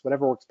text,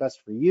 whatever works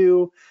best for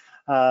you.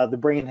 The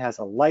brain has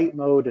a light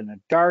mode and a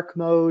dark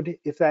mode,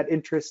 if that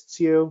interests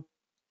you.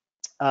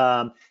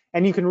 And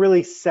you can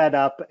really set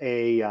up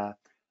a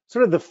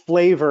sort of the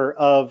flavor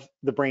of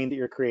the brain that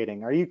you're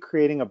creating. Are you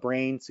creating a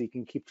brain so you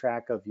can keep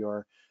track of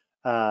your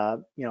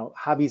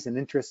hobbies and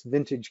interests,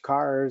 vintage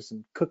cars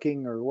and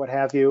cooking or what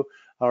have you?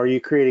 Or are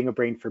you creating a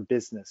brain for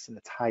business and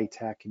it's high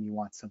tech and you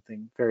want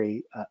something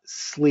very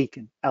sleek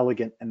and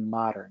elegant and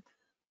modern?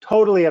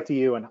 Totally up to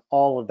you, and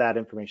all of that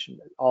information,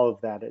 all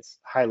of that is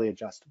highly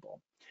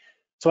adjustable.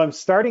 So I'm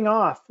starting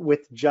off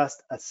with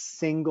just a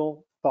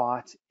single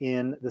thought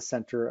in the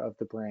center of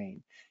the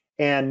brain.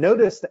 And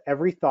notice that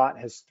every thought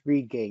has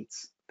 3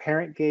 gates: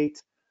 parent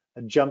gate,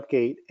 a jump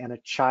gate, and a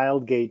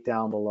child gate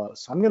down below.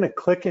 So I'm going to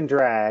click and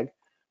drag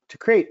to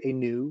create a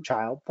new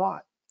child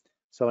thought.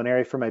 So an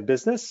area for my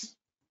business,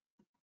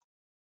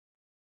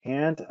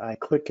 and I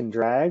click and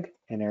drag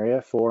an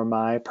area for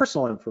my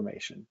personal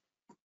information.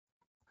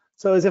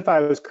 So as if I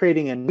was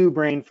creating a new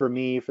brain for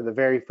me for the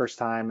very first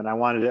time, and I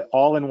wanted it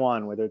all in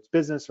one, whether it's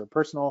business or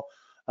personal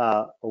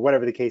or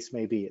whatever the case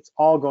may be, it's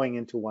all going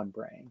into one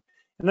brain.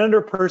 And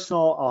under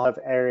personal, I'll have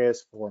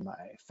areas for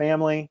my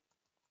family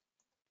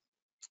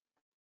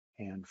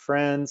and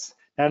friends.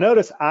 Now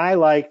notice I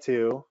like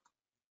to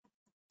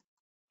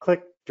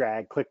click,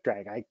 drag, click,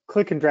 drag. I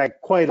click and drag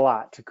quite a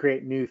lot to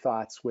create new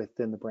thoughts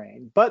within the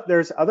brain. But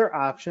there's other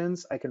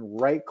options. I can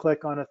right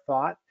click on a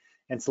thought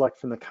and select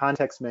from the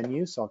context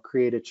menu. So I'll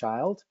create a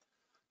child.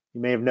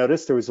 You may have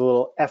noticed there was a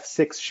little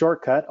F6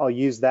 shortcut. I'll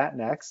use that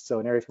next. So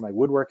an area for my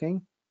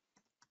woodworking.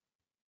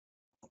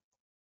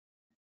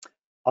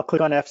 I'll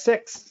click on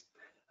F6.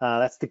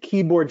 That's the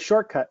keyboard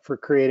shortcut for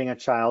creating a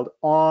child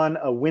on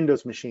a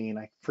Windows machine.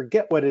 I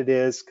forget what it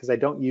is because I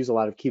don't use a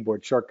lot of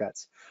keyboard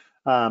shortcuts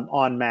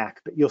on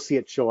Mac, but you'll see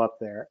it show up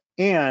there.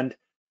 And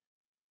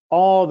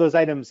all those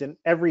items in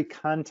every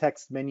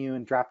context menu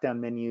and drop-down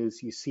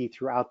menus you see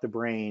throughout the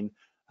brain,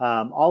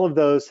 all of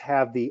those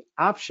have the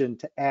option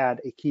to add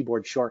a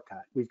keyboard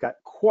shortcut. We've got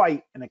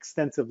quite an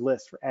extensive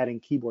list for adding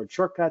keyboard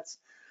shortcuts.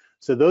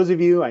 So those of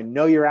you, I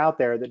know you're out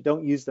there, that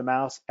don't use the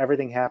mouse,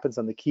 everything happens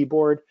on the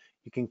keyboard.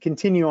 You can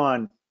continue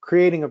on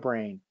creating a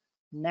brain,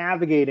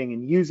 navigating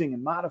and using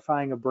and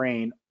modifying a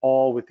brain,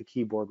 all with the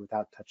keyboard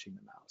without touching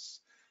the mouse.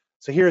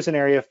 So here's an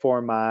area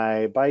for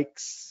my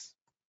bikes.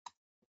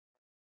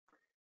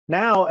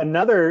 Now,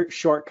 another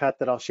shortcut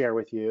that I'll share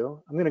with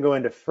you, I'm going to go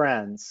into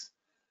friends.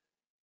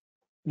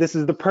 This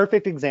is the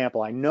perfect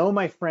example. I know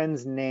my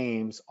friends'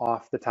 names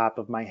off the top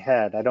of my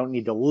head. I don't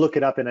need to look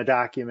it up in a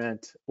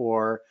document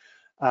or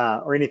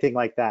anything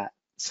like that.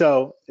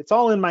 So it's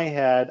all in my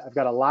head. I've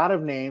got a lot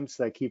of names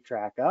that I keep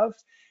track of,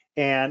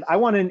 and I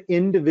want an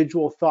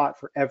individual thought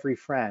for every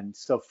friend.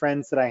 So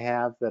friends that I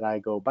have that I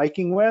go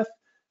biking with,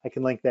 I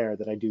can link there.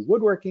 That I do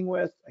woodworking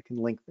with, I can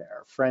link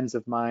there. Friends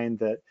of mine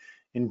that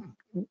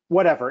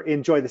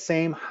enjoy the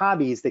same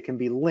hobbies, they can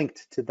be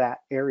linked to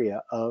that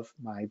area of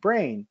my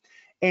brain.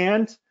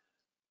 And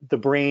the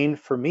brain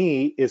for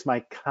me is my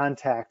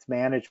contact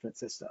management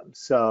system,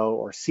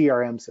 or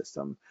CRM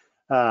system.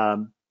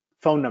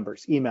 Phone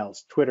numbers,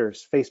 emails,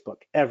 Twitters, Facebook,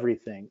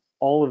 everything.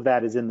 All of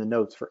that is in the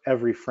notes for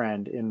every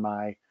friend in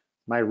my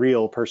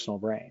real personal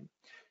brain.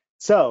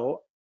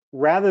 So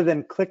rather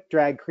than click,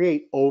 drag,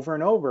 create over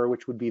and over,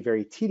 which would be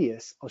very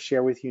tedious, I'll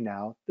share with you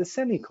now the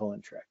semicolon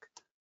trick.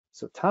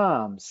 So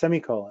Tom,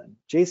 semicolon,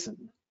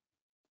 Jason,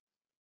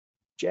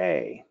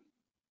 Jay,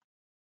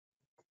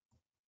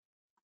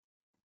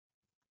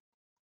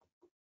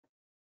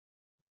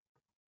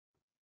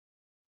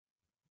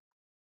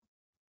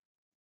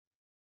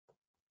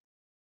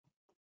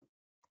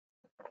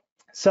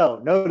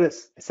 so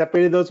notice I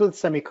separated those with a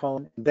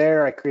semicolon.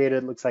 There I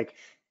created, looks like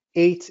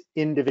 8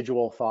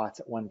 individual thoughts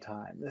at one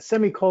time. The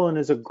semicolon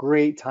is a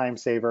great time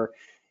saver.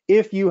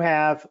 If you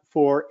have,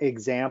 for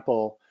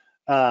example,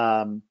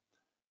 a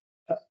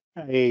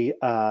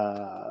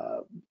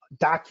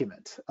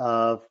document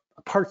of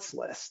a parts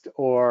list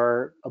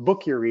or a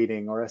book you're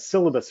reading or a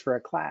syllabus for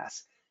a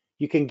class,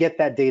 you can get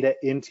that data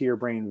into your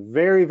brain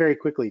very, very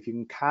quickly. If you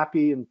can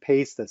copy and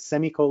paste a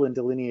semicolon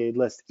delineated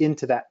list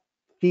into that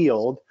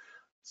field.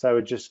 So I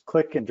would just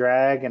click and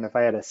drag, and if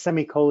I had a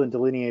semicolon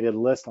delineated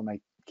list on my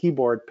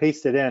keyboard,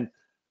 paste it in,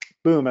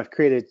 boom, I've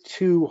created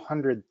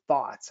 200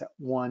 thoughts at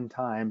one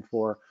time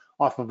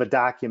off of a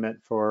document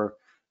for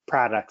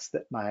products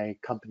that my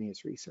company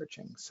is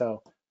researching.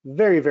 So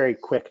very, very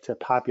quick to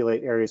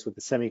populate areas with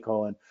the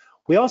semicolon.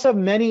 We also have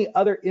many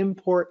other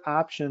import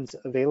options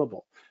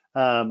available.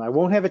 I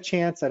won't have a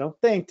chance, I don't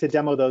think, to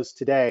demo those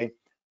today,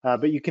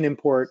 but you can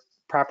import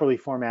properly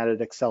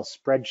formatted Excel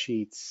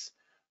spreadsheets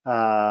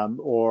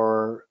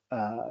or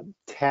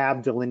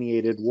tab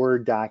delineated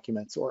Word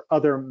documents or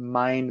other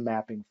mind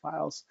mapping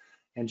files.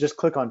 And just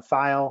click on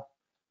File,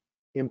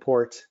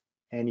 Import,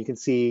 and you can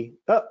see,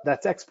 oh,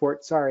 that's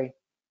export, sorry.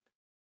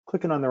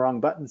 Clicking on the wrong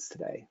buttons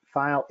today.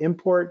 File,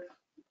 Import,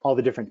 all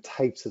the different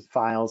types of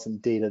files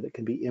and data that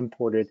can be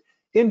imported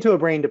into a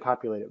brain to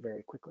populate it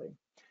very quickly.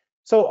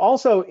 So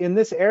also in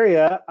this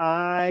area,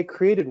 I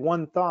created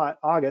one thought,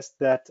 August,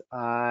 that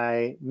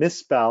I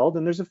misspelled,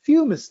 and there's a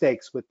few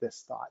mistakes with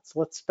this thought. So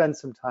let's spend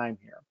some time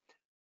here.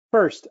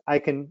 First, I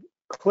can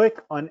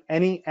click on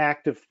any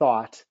active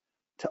thought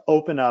to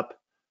open up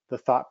the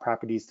thought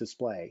properties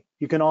display.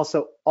 You can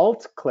also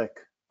alt-click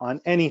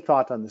on any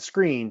thought on the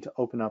screen to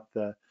open up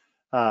the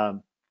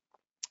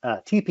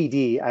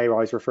TPD, I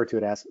always refer to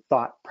it as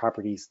thought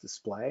properties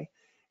display.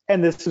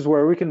 And this is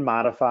where we can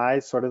modify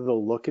sort of the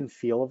look and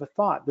feel of a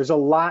thought. There's a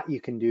lot you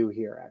can do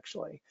here,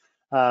 actually.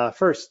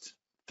 First,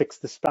 fix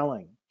the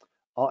spelling.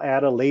 I'll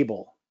add a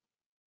label.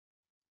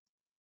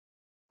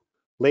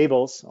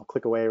 Labels, I'll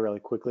click away really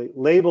quickly.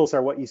 Labels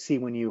are what you see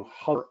when you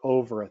hover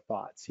over a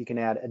thought. So you can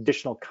add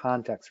additional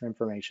context or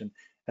information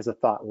as a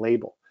thought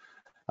label.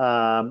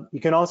 You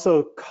can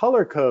also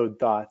color code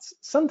thoughts.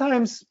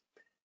 Sometimes,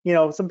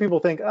 some people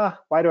think,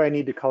 why do I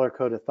need to color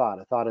code a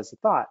thought? A thought is a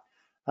thought.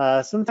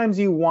 Sometimes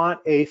you want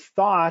a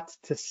thought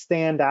to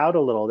stand out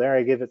a little. There,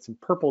 I give it some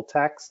purple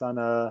text on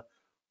a,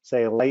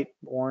 say, a light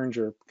orange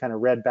or kind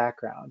of red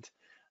background.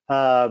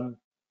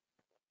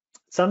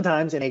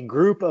 Sometimes in a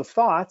group of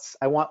thoughts,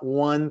 I want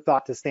one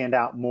thought to stand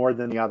out more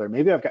than the other.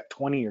 Maybe I've got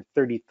 20 or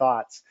 30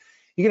 thoughts.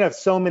 You can have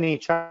so many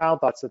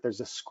child thoughts that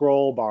there's a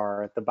scroll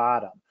bar at the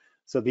bottom.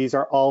 So these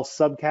are all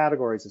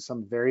subcategories of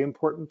some very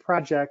important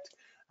project.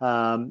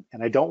 And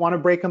I don't want to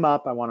break them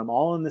up. I want them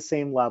all on the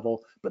same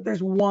level, but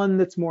there's one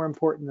that's more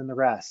important than the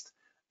rest.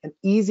 An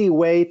easy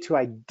way to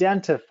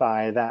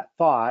identify that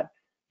thought,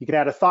 you can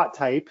add a thought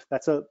type.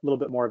 That's a little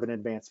bit more of an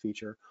advanced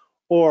feature.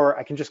 Or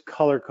I can just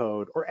color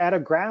code or add a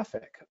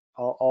graphic.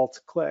 I'll alt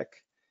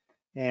click,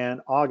 and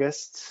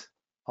August,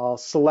 I'll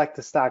select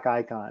the stock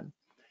icon.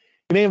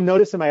 You may have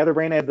noticed in my other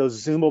brain, I have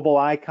those zoomable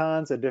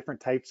icons of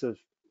different types of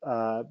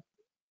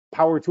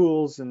power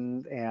tools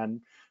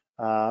and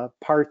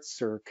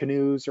parts or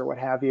canoes or what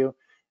have you.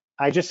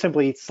 I just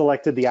simply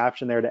selected the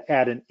option there to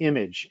add an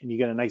image, and you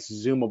get a nice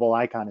zoomable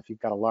icon if you've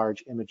got a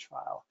large image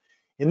file.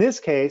 In this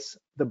case,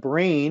 the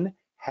brain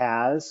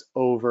has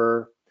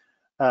over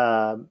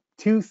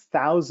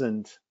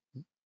 2,000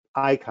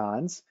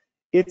 icons.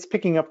 It's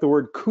picking up the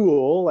word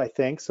cool, I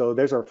think. So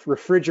there's a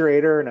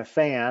refrigerator and a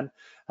fan.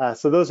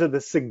 So those are the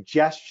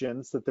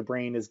suggestions that the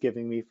brain is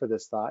giving me for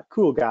this thought.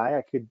 Cool guy,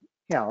 I could,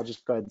 I'll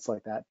just go ahead and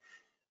select that.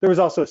 There was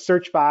also a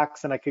search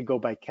box, and I could go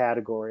by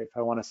category if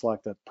I want to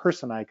select a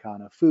person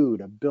icon, a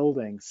food, a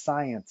building,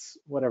 science,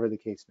 whatever the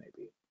case may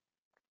be.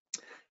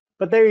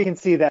 But there you can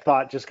see that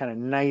thought just kind of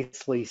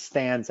nicely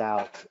stands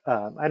out.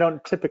 I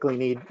don't typically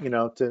need,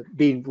 to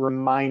be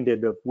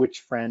reminded of which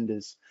friend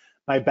is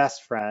my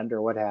best friend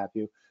or what have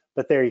you.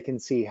 But there you can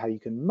see how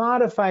you can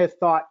modify a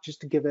thought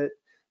just to give it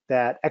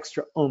that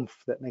extra oomph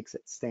that makes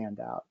it stand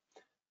out.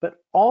 But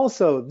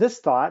also this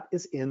thought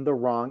is in the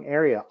wrong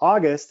area.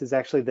 August is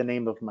actually the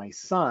name of my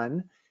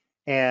son.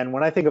 And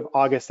when I think of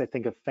August, I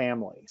think of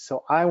family.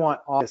 So I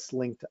want August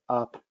linked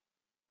up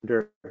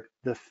under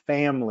the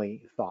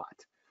family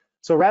thought.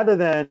 So rather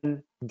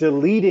than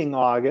deleting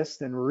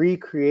August and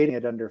recreating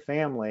it under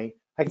family,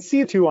 I can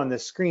see the two on the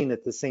screen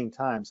at the same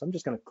time. So I'm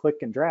just going to click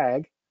and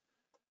drag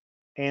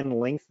and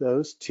link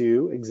those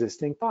two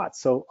existing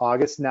thoughts. So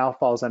August now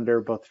falls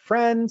under both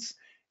friends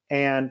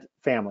and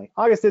family.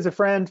 August is a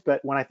friend, but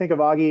when I think of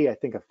Augie, I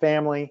think of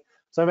family.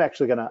 So I'm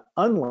actually going to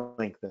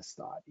unlink this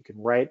thought. You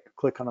can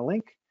click on a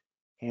link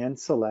and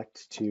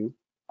select to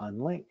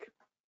unlink.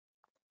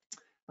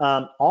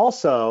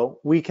 Also,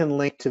 we can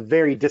link to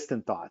very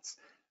distant thoughts.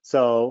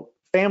 So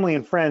family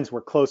and friends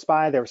were close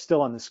by. They were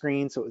still on the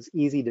screen, so it was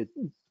easy to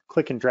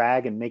click and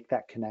drag and make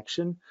that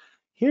connection.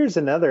 Here's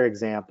another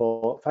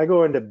example. If I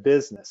go into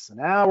business,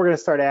 now we're going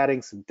to start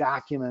adding some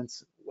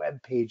documents,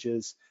 web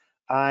pages.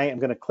 I am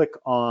going to click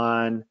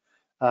on,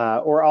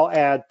 or I'll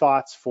add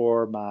thoughts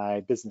for my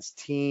business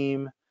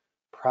team,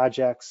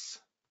 projects,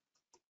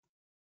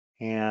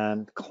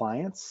 and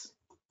clients.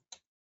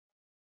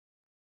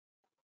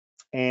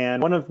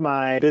 And one of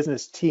my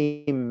business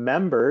team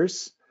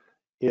members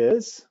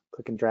is,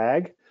 click and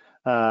drag,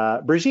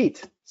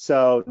 Brigitte.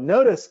 So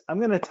notice I'm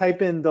going to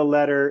type in the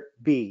letter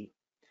B.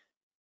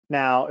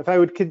 Now, if I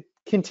would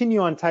continue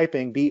on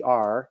typing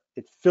BR,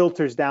 it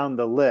filters down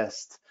the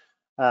list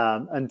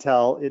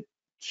until it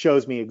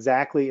shows me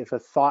exactly if a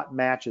thought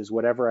matches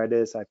whatever it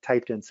is I've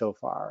typed in so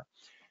far.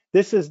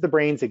 This is the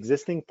brain's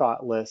existing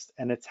thought list,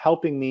 and it's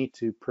helping me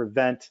to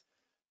prevent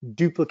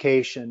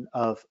duplication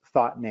of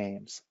thought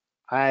names.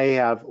 I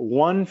have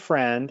one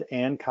friend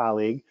and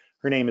colleague.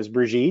 Her name is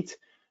Brigitte,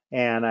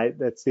 and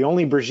that's the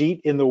only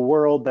Brigitte in the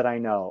world that I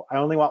know. I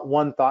only want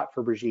one thought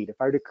for Brigitte.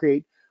 If I were to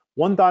create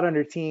one thought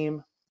under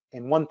team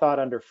and one thought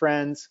under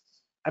friends,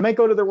 I might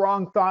go to the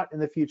wrong thought in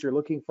the future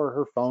looking for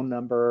her phone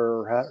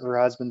number or her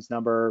husband's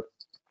number.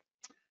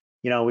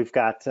 We've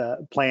got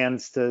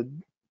plans to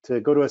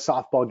go to a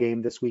softball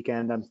game this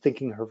weekend. I'm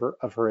thinking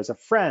of her as a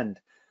friend.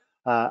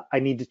 I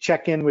need to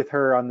check in with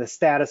her on the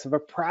status of a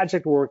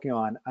project we're working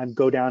on. I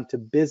go down to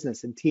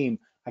business and team.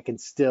 I can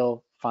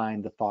still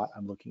find the thought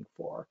I'm looking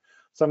for.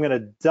 So I'm going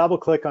to double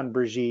click on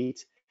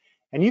Brigitte,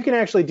 and you can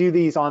actually do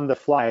these on the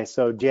fly.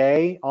 So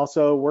J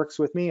also works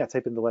with me. I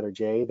type in the letter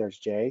J, there's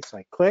J. So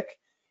I click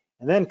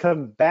and then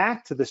come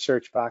back to the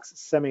search box,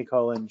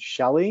 semicolon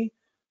Shelley.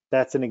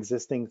 That's an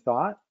existing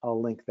thought.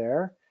 I'll link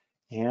there,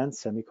 and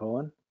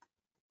semicolon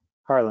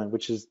Harlan,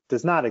 which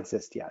does not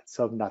exist yet.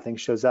 So nothing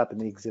shows up in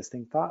the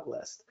existing thought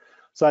list.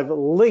 So I've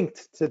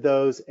linked to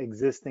those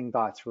existing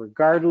thoughts.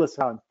 Regardless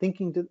of how I'm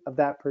thinking of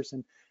that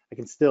person, I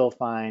can still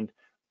find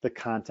the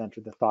content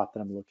or the thought that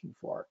I'm looking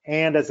for.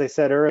 And as I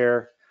said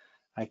earlier,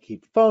 I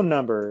keep phone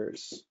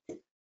numbers,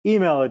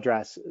 email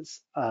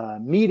addresses,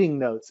 meeting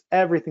notes,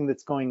 everything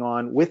that's going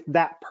on with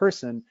that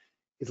person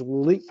is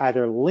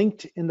either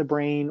linked in the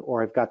brain,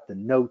 or I've got the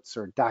notes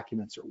or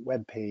documents or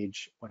web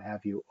page, what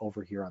have you,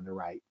 over here on the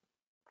right.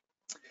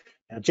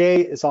 Now,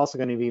 Jay is also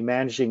going to be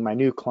managing my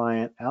new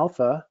client,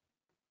 Alpha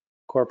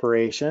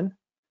Corporation,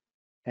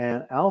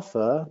 and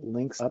Alpha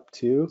links up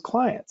to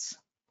clients.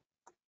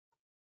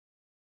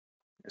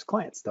 There's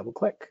clients, double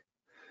click.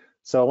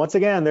 So once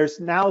again, there's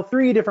now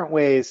 3 different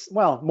ways,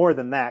 well, more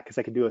than that, because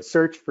I could do a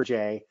search for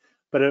Jay,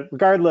 but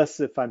regardless,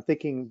 if I'm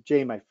thinking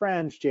Jay, my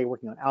friend, Jay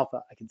working on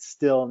Alpha, I can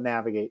still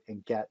navigate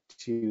and get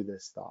to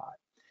this thought.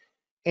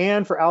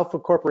 And for Alpha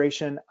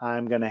Corporation,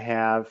 I'm gonna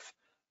have,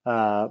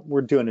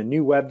 we're doing a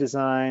new web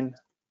design.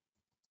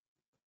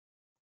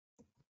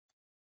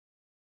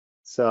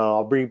 So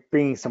I'll be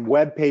bringing some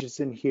web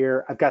pages in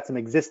here. I've got some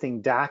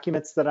existing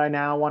documents that I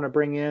now wanna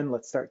bring in.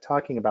 Let's start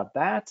talking about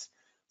that.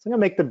 So I'm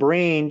gonna make the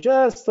brain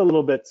just a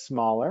little bit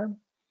smaller.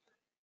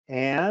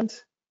 And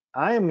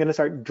I am gonna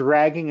start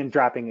dragging and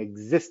dropping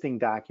existing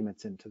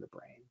documents into the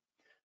brain.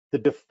 The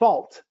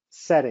default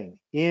setting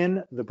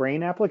in the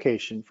brain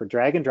application for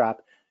drag and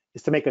drop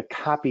is to make a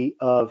copy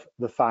of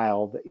the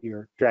file that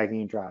you're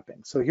dragging and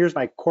dropping. So here's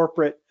my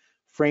corporate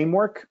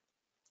framework.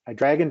 I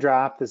drag and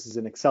drop. This is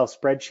an Excel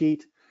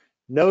spreadsheet.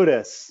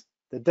 Notice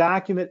the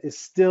document is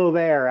still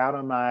there out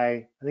on my,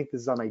 I think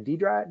this is on my D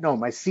drive, no,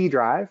 my C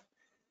drive.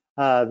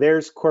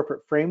 There's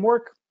corporate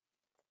framework.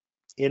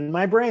 In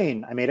my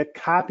brain, I made a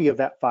copy of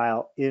that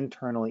file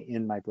internally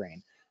in my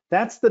brain.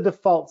 That's the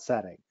default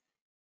setting.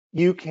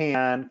 You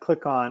can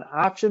click on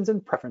options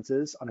and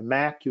preferences. On a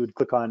Mac, you would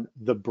click on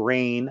the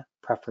brain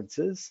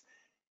preferences.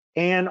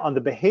 And on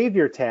the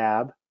behavior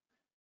tab,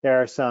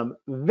 there are some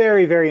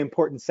very, very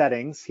important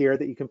settings here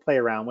that you can play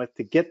around with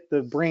to get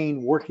the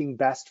brain working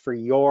best for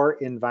your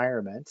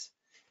environment.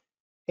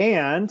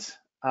 And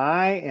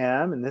I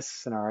am, in this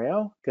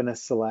scenario, gonna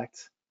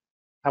select,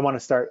 I want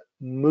to start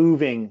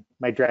moving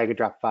my drag and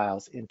drop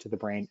files into the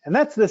brain. And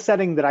that's the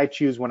setting that I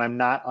choose when I'm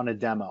not on a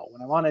demo.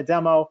 When I'm on a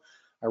demo,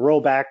 I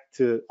roll back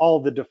to all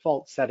the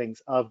default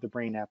settings of the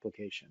brain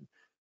application.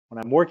 When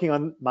I'm working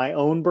on my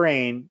own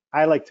brain,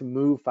 I like to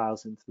move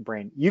files into the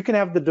brain. You can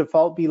have the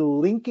default be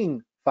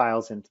linking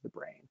files into the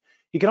brain.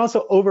 You can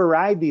also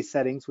override these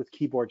settings with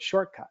keyboard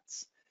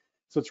shortcuts.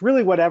 So it's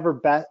really whatever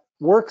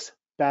works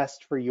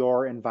best for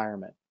your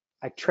environment.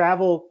 I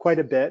travel quite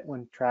a bit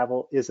when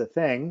travel is a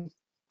thing,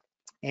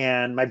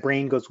 and my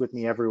brain goes with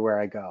me everywhere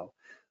I go.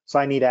 So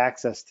I need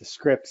access to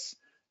scripts,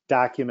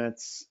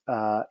 documents,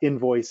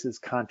 invoices,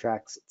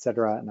 contracts,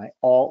 etc. And I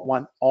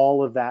want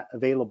all of that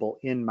available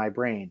in my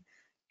brain.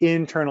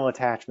 Internal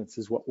attachments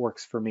is what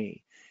works for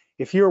me.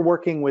 If you're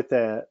working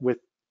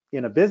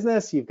in a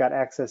business, you've got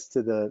access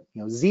to the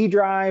Z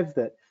drive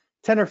that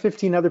 10 or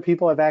 15 other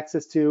people have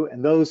access to,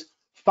 and those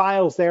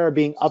files there are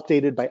being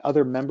updated by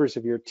other members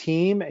of your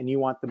team, and you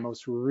want the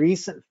most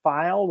recent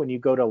file when you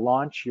go to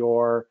launch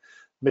your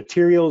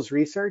materials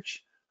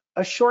research,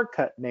 a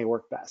shortcut may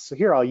work best. So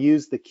here I'll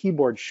use the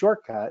keyboard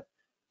shortcut.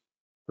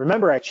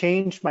 Remember, I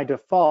changed my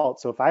default.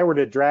 So if I were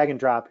to drag and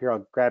drop here,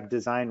 I'll grab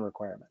design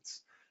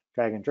requirements.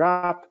 Drag and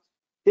drop,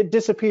 it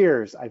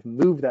disappears. I've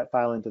moved that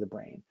file into the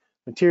brain.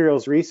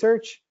 Materials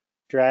research,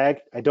 drag,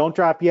 I don't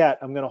drop yet.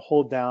 I'm gonna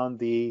hold down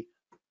the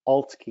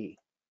Alt key.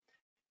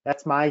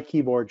 That's my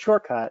keyboard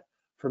shortcut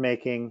for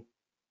making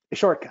a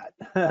shortcut.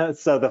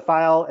 So the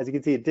file, as you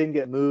can see, it didn't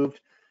get moved.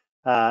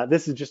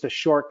 This is just a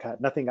shortcut.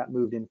 Nothing got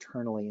moved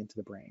internally into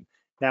the brain.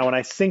 Now, when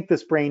I sync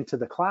this brain to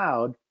the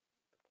cloud,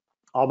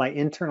 all my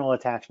internal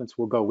attachments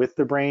will go with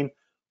the brain.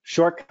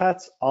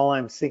 Shortcuts, all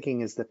I'm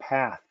syncing is the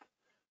path.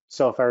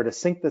 So if I were to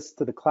sync this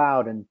to the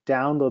cloud and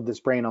download this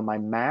brain on my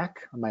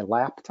Mac, on my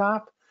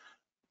laptop,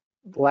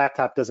 the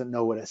laptop doesn't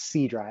know what a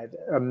C drive,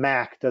 a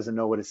Mac doesn't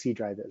know what a C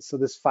drive is. So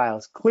this file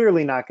is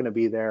clearly not going to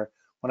be there.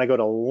 When I go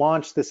to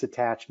launch this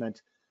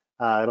attachment,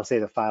 it'll say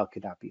the file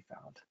could not be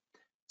found.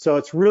 So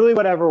it's really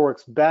whatever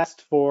works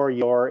best for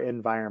your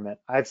environment.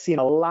 I've seen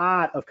a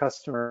lot of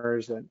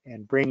customers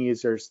and brain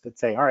users that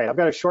say, all right, I've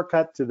got a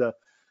shortcut to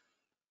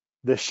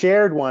the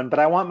shared one, but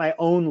I want my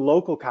own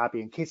local copy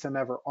in case I'm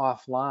ever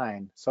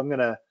offline. So I'm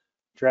gonna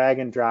drag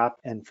and drop.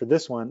 And for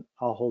this one,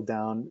 I'll hold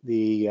down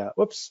the,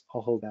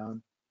 I'll hold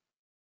down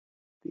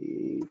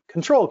the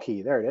control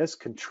key. There it is.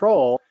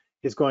 Control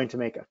is going to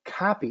make a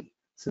copy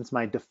since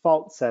my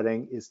default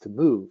setting is to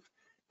move.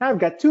 Now I've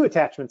got 2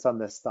 attachments on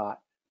this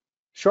thought.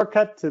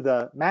 Shortcut to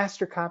the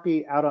master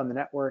copy out on the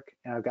network,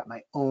 and I've got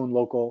my own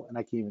local, and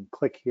I can even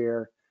click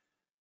here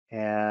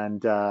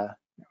and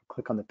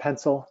click on the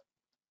pencil.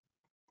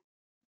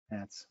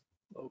 That's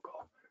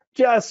local,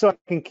 just so I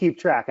can keep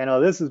track. I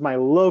know this is my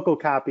local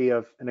copy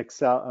of an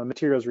Excel a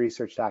materials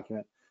research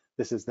document.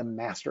 This is the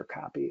master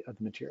copy of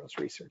the materials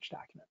research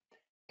document.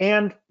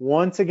 And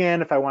once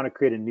again, if I want to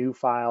create a new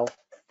file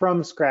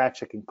from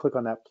scratch, I can click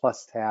on that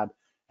plus tab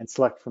and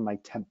select from my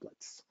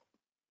templates.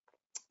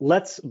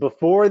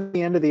 Before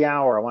the end of the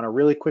hour, I want to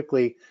really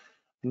quickly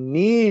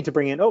need to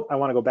bring in, I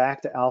want to go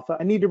back to Alpha.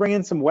 I need to bring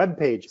in some web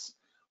pages.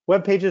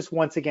 Web pages,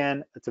 once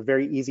again, it's a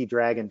very easy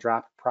drag and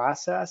drop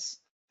process.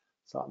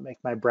 So I'll make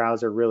my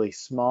browser really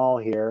small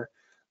here.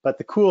 But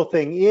the cool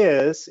thing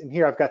is, and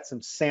here I've got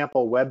some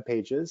sample web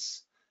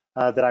pages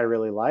that I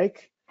really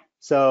like.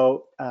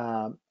 So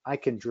I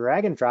can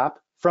drag and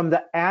drop from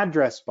the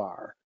address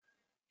bar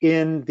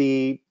in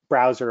the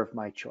browser of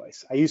my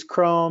choice. I use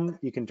Chrome.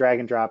 You can drag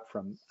and drop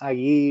from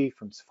IE,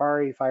 from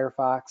Safari,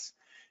 Firefox,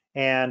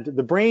 and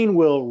the brain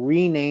will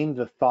rename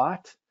the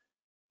thought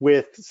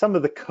with some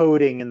of the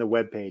coding in the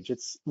web page.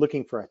 It's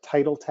looking for a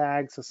title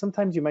tag. So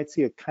sometimes you might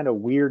see a kind of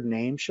weird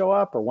name show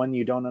up or one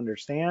you don't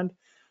understand.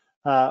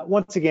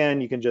 Once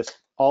again, you can just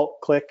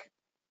alt-click,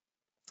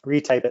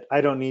 retype it.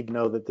 I don't need to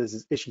know that this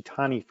is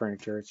Ishitani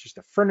Furniture. It's just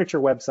a furniture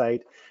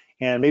website,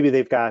 and maybe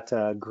they've got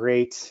a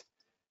great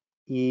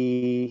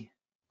e-commerce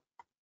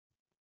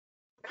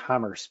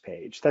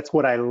page. That's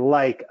what I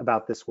like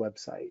about this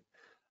website.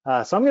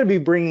 So I'm going to be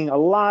bringing a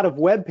lot of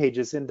web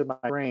pages into my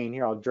brain.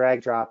 Here, I'll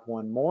drag drop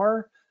one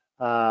more.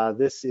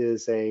 This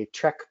is a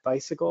Trek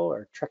bicycle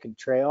or Trek and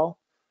Trail.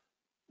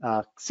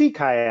 Sea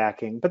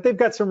kayaking, but they've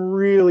got some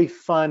really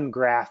fun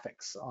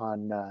graphics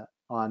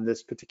on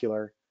this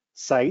particular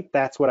site.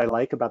 That's what I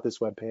like about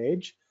this web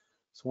page.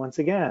 So once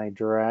again, I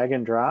drag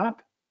and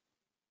drop,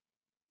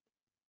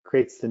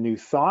 creates the new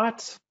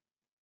thought.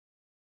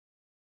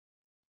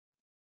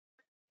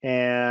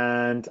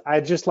 And I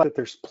just like that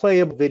there's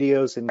playable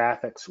videos and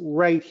graphics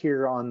right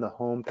here on the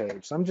home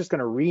page. So I'm just going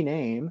to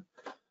rename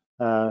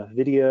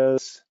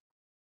videos,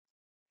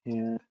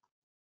 and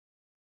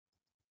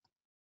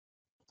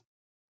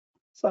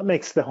so that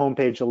makes the home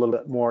page a little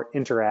bit more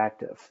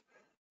interactive.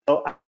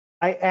 So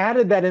I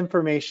added that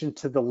information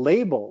to the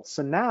label.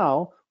 So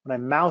now when I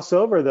mouse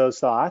over those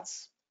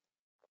thoughts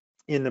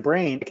in the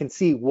brain, I can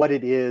see what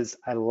it is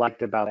I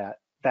liked about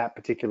that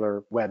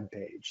particular web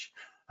page.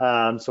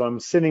 So I'm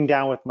sitting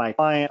down with my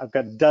client. I've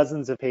got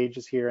dozens of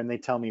pages here, and they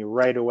tell me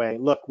right away,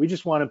 look, we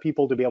just wanted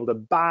people to be able to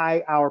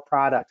buy our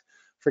product.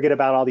 Forget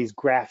about all these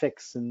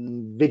graphics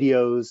and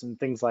videos and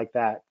things like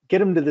that. Get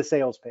them to the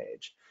sales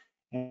page.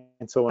 And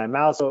so when I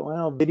mouse over,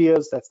 well,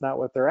 videos, that's not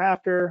what they're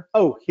after.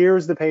 Oh,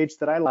 here's the page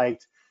that I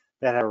liked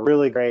that had a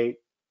really great,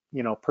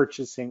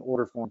 purchasing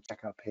order form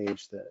checkout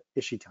page, the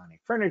Ishitani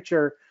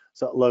Furniture.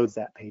 So it loads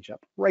that page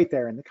up right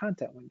there in the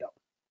content window.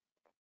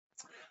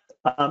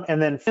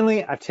 And then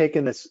finally,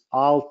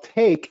 I'll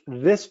take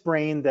this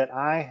brain that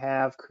I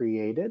have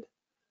created,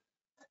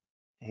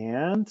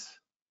 and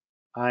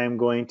I'm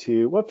going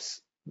to,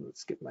 let's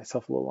give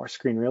myself a little more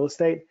screen real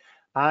estate.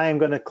 I'm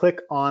going to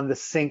click on the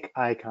sync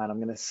icon. I'm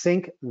going to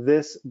sync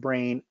this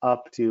brain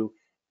up to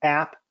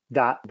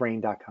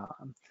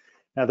app.brain.com.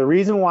 Now, the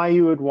reason why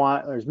you would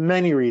there's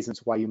many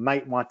reasons why you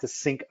might want to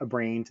sync a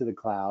brain to the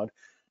cloud.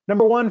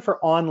 Number one, for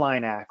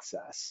online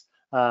access.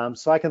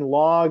 So I can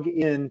log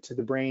into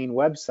the Brain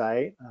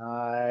website.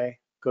 I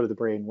go to the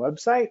Brain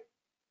website,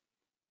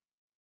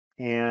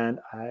 and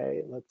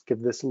let's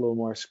give this a little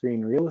more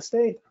screen real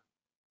estate.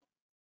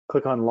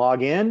 Click on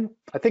log in.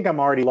 I think I'm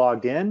already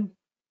logged in.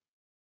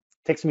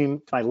 Takes me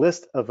to my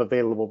list of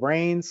available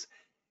brains,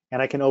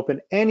 and I can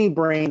open any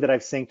brain that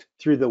I've synced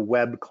through the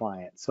web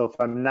client. So if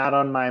I'm not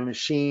on my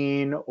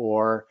machine,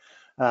 or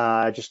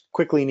just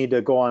quickly need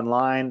to go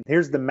online,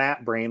 here's the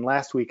Matt brain.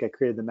 Last week I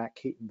created the Matt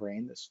Caton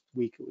brain. This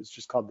week it was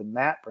just called the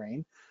Matt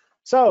brain.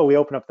 So we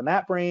open up the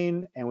Matt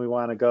brain, and we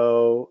want to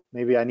go,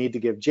 maybe I need to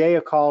give Jay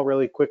a call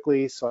really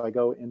quickly. So I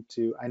go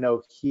into, I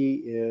know he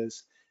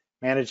is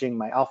managing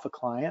my alpha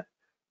client.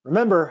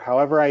 Remember,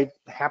 however I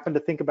happen to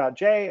think about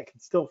Jay, I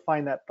can still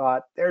find that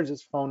thought. There's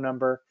his phone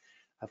number.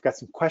 I've got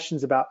some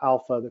questions about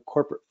alpha, the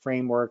corporate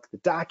framework, the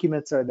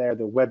documents are there,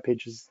 the web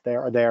pages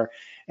are there,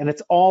 and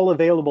it's all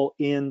available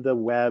in the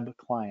web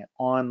client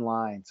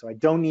online. So I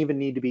don't even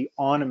need to be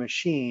on a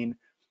machine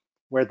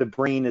where the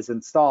brain is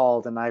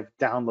installed and I've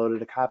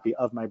downloaded a copy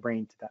of my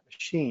brain to that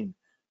machine.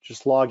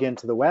 Just log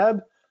into the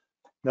web.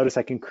 Notice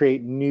I can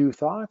create new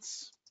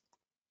thoughts.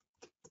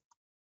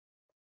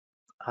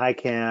 I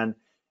can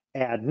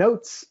add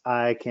notes,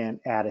 I can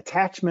add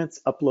attachments,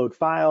 upload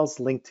files,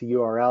 link to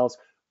URLs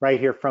right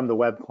here from the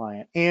web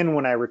client. And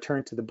when I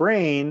return to the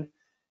brain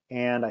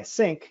and I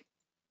sync,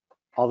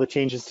 all the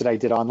changes that I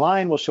did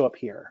online will show up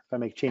here. If I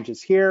make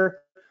changes here,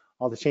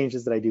 all the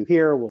changes that I do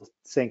here will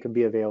sync and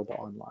be available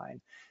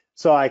online.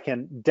 So I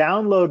can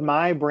download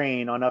my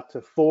brain on up to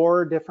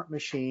 4 different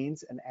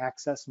machines and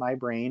access my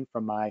brain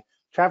from my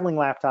traveling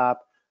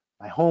laptop,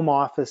 my home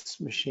office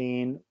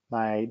machine,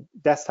 my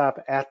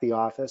desktop at the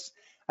office.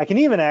 I can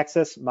even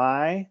access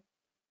my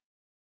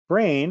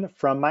brain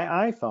from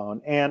my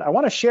iPhone. And I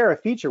want to share a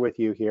feature with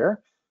you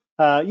here.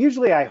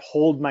 Usually I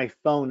hold my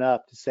phone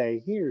up to say,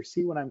 here,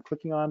 see what I'm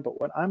clicking on. But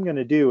what I'm going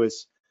to do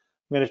is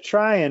I'm going to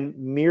try and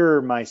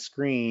mirror my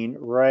screen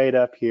right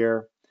up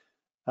here.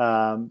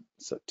 So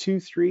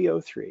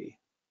 2303.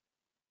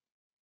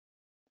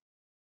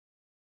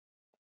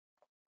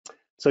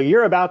 So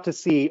you're about to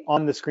see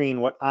on the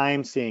screen what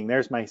I'm seeing.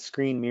 There's my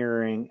screen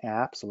mirroring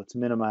app. So let's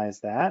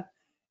minimize that.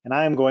 And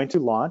I am going to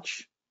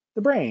launch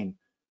the brain.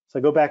 So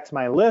I go back to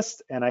my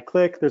list and I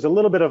click. There's a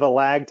little bit of a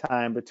lag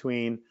time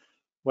between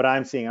what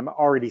I'm seeing. I'm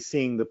already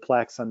seeing the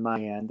Plex on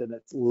my end, and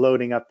it's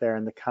loading up there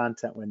in the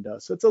content window.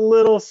 So it's a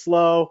little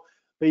slow,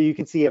 but you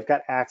can see I've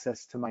got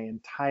access to my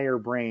entire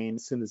brain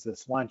as soon as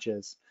this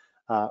launches,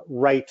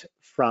 right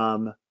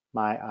from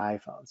my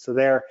iPhone. So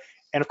there,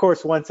 and of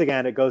course, once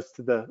again, it goes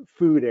to the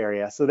food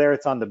area. So there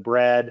it's on the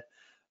bread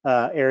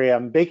area.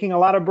 I'm baking a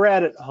lot of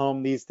bread at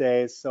home these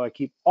days, so I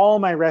keep all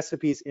my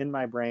recipes in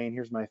my brain.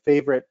 Here's my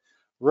favorite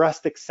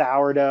rustic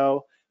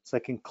sourdough. So I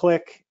can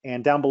click,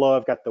 and down below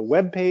I've got the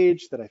web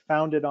page that I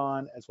found it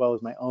on, as well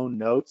as my own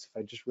notes. If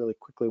I just really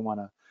quickly want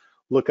to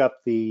look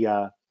up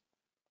the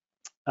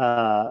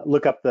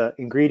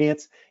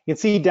ingredients, you can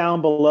see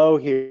down below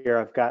here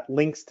I've got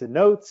links to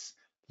notes,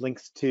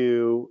 links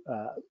to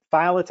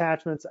file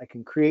attachments. I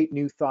can create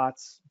new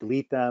thoughts,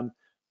 delete them,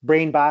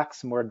 brain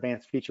box, a more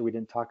advanced feature we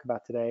didn't talk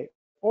about today,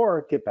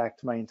 or get back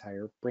to my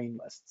entire brain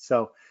list.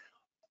 So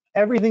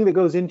everything that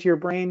goes into your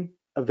brain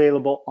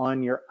available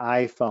on your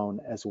iPhone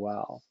as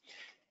well.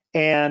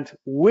 And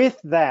with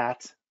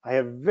that, I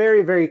have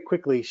very, very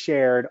quickly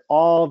shared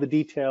all the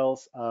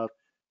details of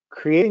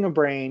creating a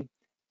brain,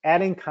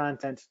 adding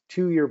content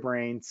to your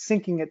brain,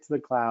 syncing it to the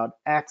cloud,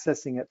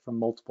 accessing it from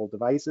multiple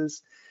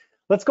devices.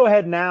 Let's go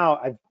ahead now.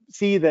 I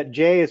see that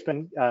Jay has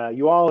been,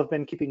 you all have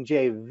been keeping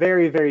Jay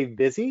very, very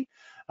busy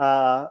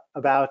on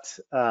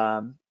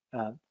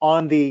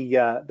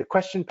the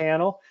question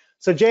panel.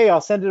 So Jay, I'll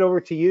send it over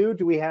to you.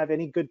 Do we have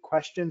any good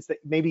questions that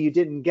maybe you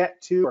didn't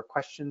get to, or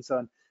questions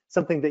on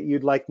something that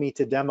you'd like me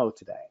to demo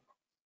today?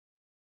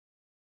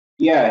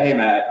 Yeah, hey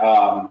Matt,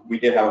 we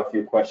did have a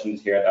few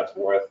questions here that's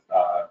worth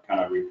kind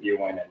of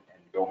reviewing and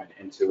going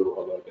into a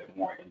little bit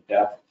more in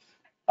depth.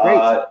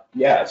 Great.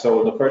 Yeah,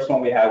 so the first one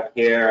we have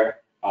here,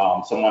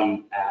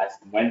 someone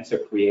asked when to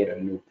create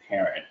a new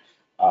parent.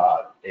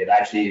 It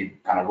actually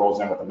kind of rolls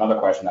in with another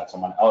question that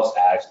someone else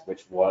asked,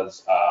 which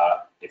was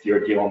if you're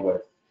dealing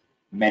with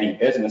many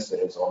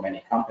businesses or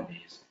many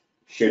companies,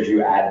 should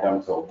you add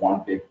them to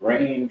one big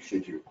brain?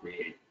 Should you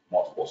create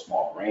multiple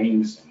small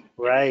brains and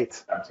right.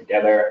 put them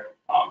together?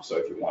 So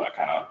if you want to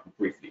kind of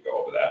briefly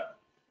go over that.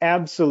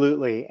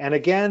 Absolutely. And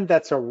again,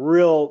 that's a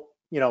real,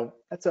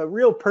 that's a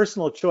real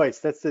personal choice.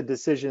 That's the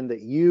decision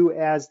that you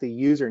as the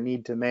user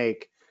need to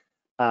make.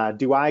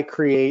 Do I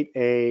create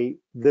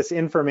this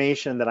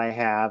information that I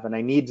have and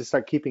I need to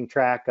start keeping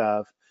track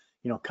of,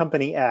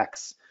 company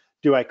X?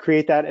 Do I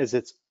create that as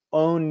its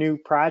own new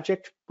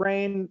project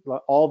brain,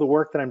 all the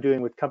work that I'm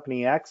doing with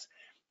company X?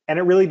 And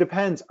it really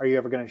depends. Are you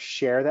ever going to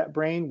share that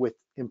brain with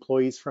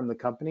employees from the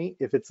company?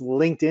 If it's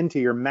linked into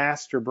your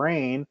master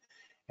brain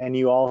and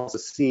you also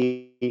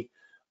see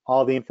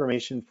all the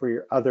information for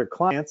your other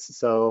clients,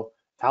 so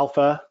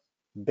alpha,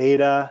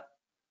 beta,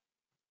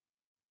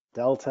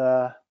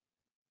 delta,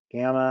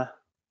 gamma,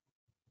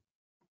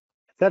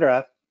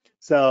 etc.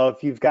 So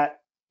if you've got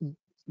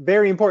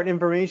very important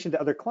information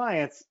to other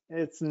clients,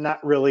 it's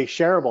not really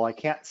shareable. I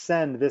can't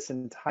send this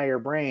entire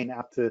brain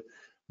out to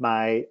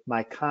my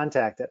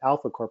contact at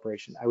Alpha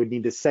Corporation. I would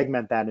need to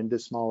segment that into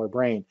smaller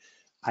brain.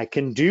 I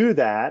can do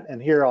that,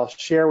 and here I'll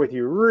share with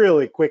you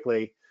really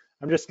quickly.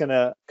 I'm just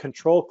gonna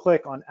control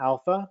click on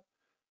Alpha,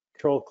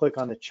 control click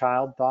on the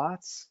child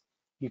thoughts.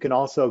 You can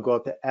also go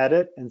up to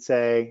edit and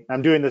say,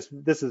 I'm doing this,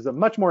 this is a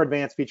much more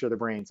advanced feature of the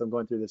brain, so I'm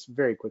going through this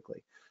very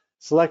quickly.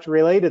 Select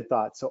related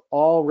thoughts, so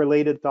all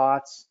related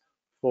thoughts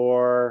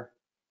for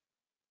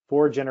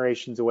 4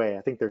 generations away.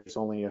 I think there's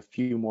only a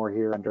few more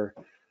here under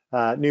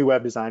new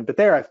web design, but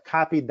there I've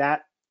copied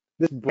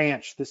this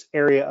branch, this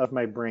area of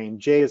my brain.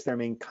 J is their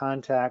main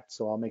contact,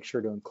 so I'll make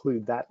sure to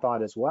include that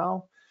thought as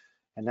well.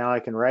 And now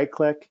I can right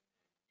click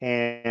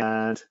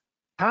and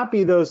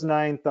copy those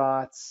 9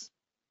 thoughts.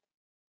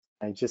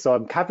 So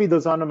I'm copied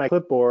those onto my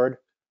clipboard,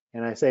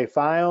 and I say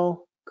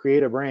file,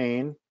 create a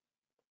brain.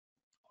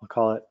 I'll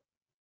call it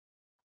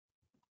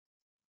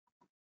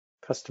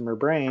customer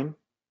brain.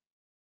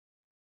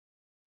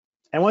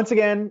 And once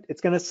again,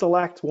 it's going to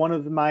select one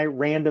of my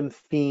random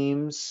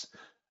themes.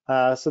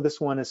 So this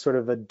one is sort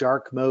of a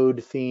dark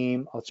mode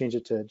theme. I'll change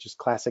it to just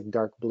classic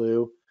dark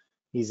blue.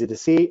 Easy to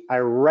see. I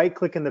right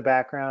click in the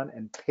background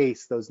and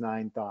paste those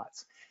 9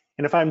 thoughts.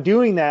 And if I'm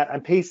doing that,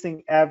 I'm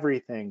pasting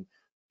everything,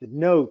 the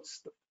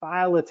notes, the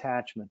file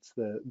attachments,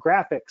 the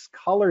graphics,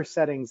 color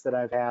settings that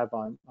I have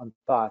on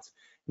thoughts.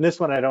 In this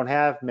one, I don't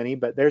have many,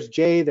 but there's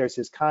Jay, there's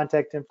his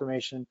contact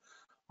information,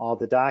 all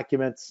the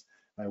documents,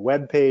 my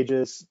web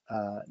pages,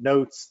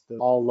 notes, they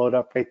all load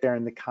up right there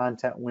in the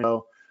content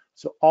window.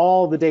 So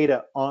all the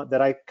data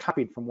that I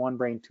copied from one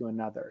brain to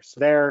another.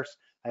 So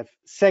I've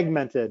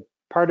segmented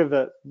part of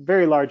a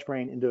very large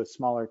brain into a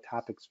smaller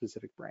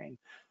topic-specific brain.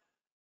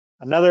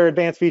 Another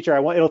advanced feature,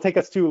 it'll take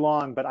us too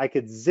long, but I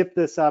could zip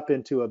this up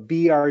into a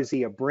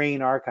BRZ, a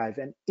brain archive,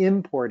 and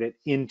import it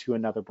into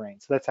another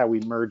brain. So that's how we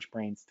merge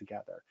brains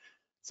together.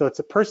 So it's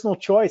a personal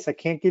choice. I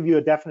can't give you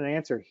a definite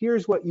answer.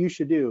 Here's what you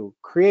should do.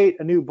 Create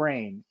a new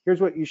brain. Here's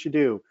what you should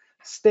do.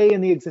 Stay in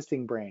the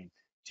existing brain.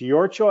 To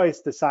your choice,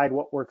 decide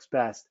what works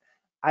best.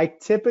 I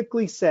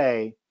typically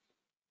say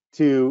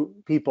to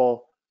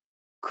people,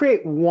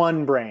 create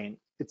one brain.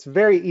 It's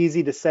very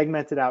easy to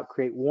segment it out,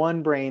 create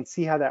one brain,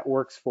 see how that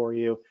works for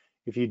you.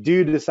 If you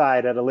do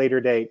decide at a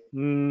later date,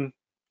 darn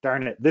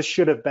it, this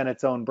should have been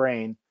its own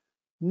brain,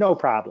 no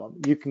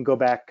problem. You can go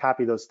back,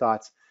 copy those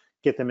thoughts,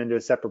 get them into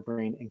a separate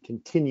brain, and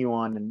continue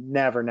on and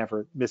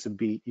never miss a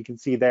beat. You can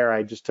see there,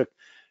 I just took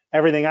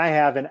everything I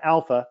have in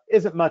alpha,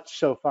 isn't much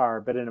so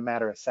far, but in a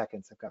matter of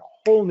seconds, I've got a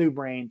whole new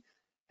brain.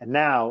 And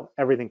now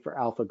everything for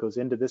alpha goes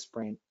into this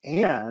brain.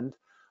 And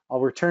I'll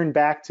return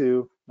back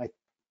to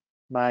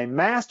my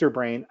master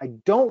brain. I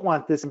don't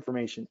want this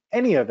information,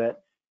 any of it,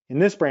 in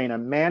this brain.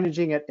 I'm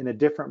managing it in a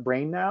different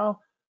brain now.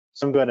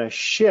 So I'm going to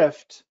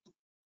shift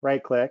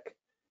right click.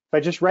 If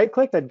I just right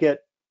clicked, I'd get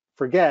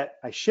forget.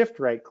 I shift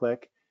right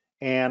click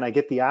and I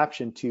get the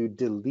option to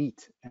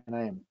delete. And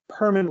I am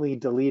permanently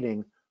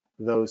deleting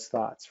those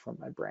thoughts from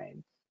my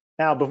brain.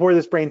 Now, before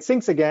this brain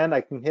syncs again,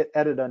 I can hit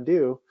edit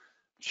undo.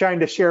 I'm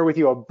trying to share with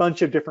you a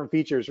bunch of different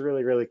features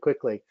really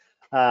quickly.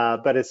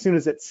 But as soon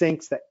as it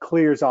syncs, that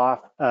clears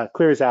out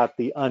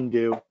the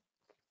undo.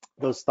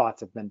 Those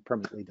thoughts have been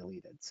permanently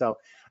deleted. So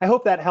I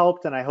hope that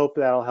helped, and I hope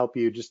that'll help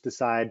you just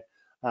decide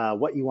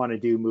what you want to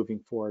do moving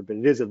forward. But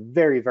it is a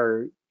very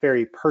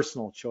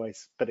personal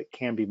choice, but it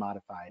can be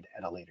modified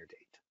at a later date.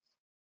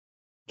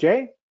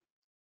 Jay?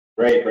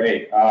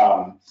 Great.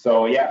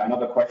 So yeah,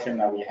 another question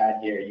that we had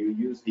here. You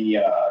used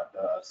the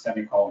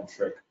semicolon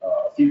trick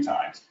a few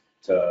times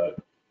to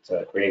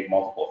create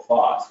multiple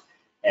thoughts,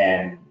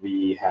 and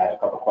we had a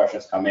couple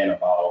questions come in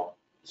about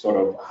sort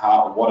of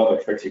what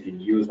other tricks you can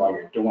use while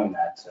you're doing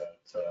that to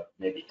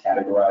maybe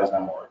categorize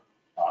them or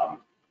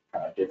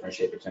kind of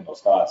differentiate between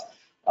those thoughts.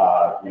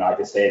 I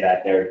could say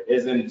that there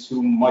isn't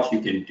too much you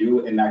can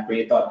do in that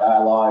create thought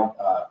dialog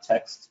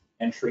text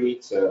entry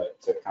to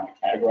kind of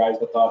categorize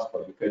the thoughts,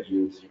 but you could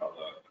use, the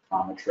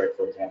comma trick,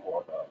 for example,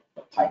 or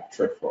the pipe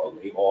trick for a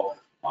label.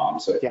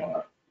 So if you want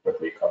to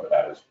quickly cover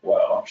that as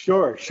well.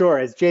 Sure.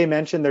 As Jay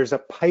mentioned, there's a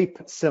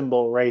pipe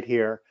symbol right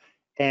here,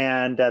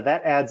 and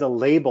that adds a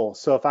label.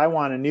 So if I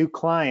want a new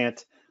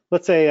client,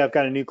 let's say I've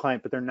got a new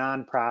client, but they're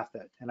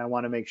nonprofit, and I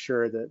want to make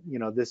sure that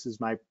this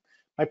is my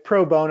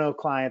pro bono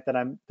client that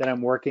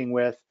I'm working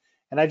with,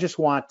 and I just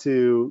want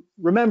to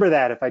remember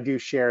that if I do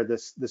share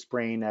this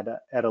brain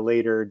at a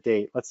later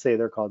date. Let's say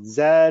they're called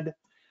Zed,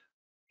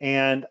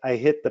 and I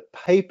hit the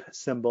pipe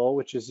symbol,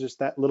 which is just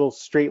that little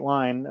straight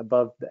line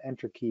above the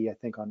enter key, I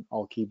think, on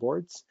all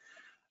keyboards.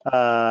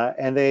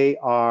 And they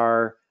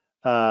are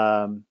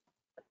nonprofit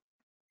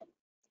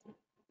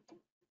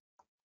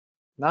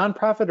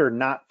or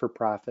not for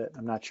profit.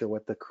 I'm not sure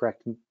what the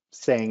correct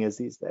saying is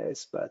these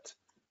days, but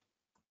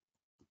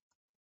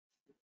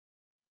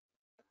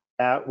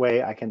that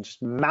way I can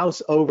just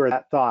mouse over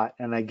that thought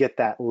and I get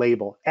that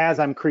label as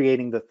I'm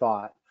creating the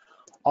thought.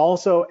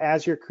 Also,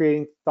 as you're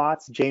creating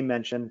thoughts, Jay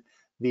mentioned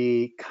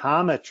the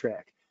comma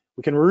trick.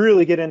 We can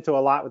really get into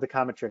a lot with the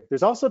comma trick.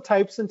 There's also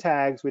types and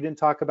tags. We didn't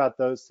talk about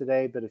those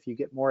today, but if you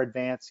get more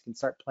advanced, you can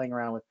start playing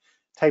around with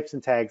types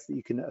and tags that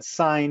you can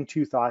assign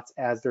to thoughts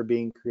as they're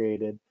being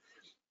created.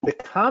 The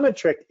comma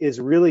trick is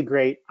really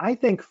great, I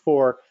think,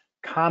 for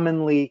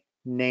commonly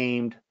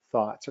named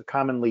thoughts or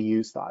commonly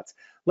used thoughts.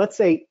 Let's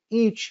say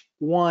each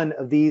one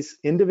of these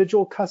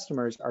individual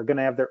customers are going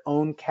to have their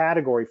own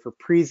category for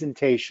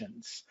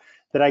presentations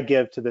that I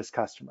give to this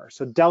customer.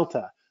 So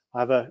Delta,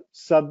 I'll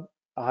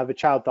have a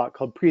child thought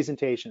called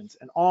presentations,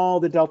 and all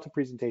the Delta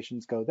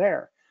presentations go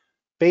there.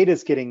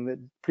 Beta's getting the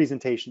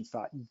presentations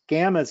thought,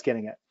 Gamma's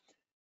getting it.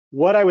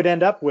 What I would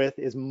end up with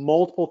is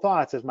multiple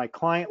thoughts. As my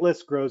client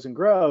list grows and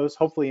grows,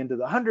 hopefully into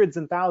the hundreds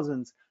and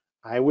thousands,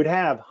 I would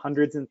have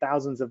hundreds and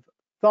thousands of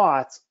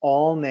thoughts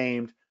all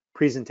named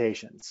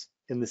presentations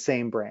in the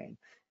same brain.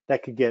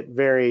 That could get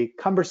very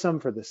cumbersome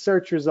for the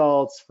search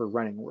results, for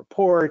running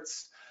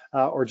reports,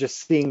 or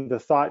just seeing the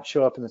thought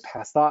show up in the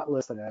past thought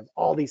list. And I have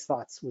all these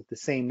thoughts with the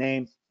same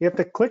name. You have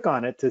to click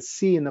on it to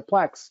see in the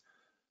Plex,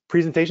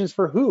 presentations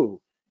for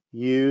who?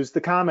 Use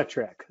the comma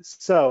trick.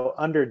 So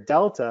under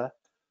Delta,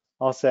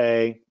 I'll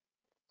say,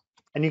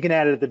 and you can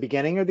add it at the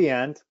beginning or the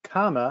end,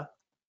 comma,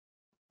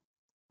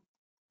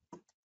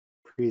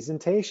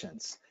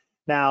 presentations.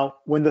 Now,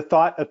 when the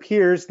thought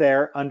appears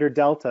there under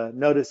Delta,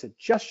 notice it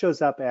just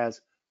shows up as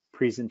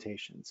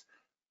presentations.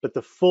 But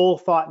the full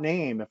thought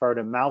name, if I were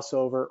to mouse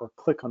over or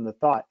click on the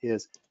thought,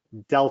 is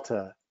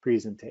Delta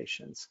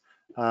presentations.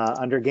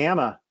 Under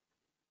Gamma,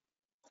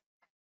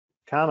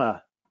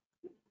 comma,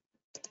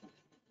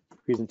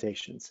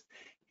 presentations.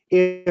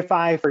 If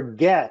I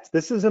forget,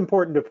 this is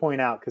important to point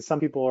out because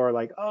some people are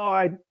like,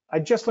 oh, I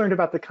just learned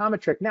about the comma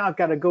trick. Now I've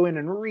got to go in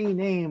and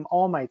rename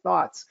all my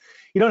thoughts.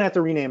 You don't have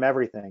to rename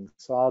everything.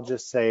 So I'll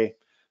just say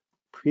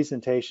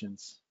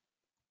presentations.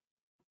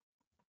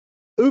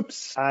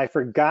 Oops, I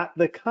forgot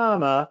the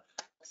comma.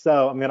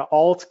 So I'm going to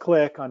alt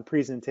click on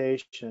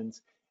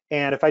presentations.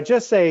 And if I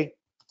just say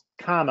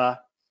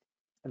comma,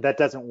 that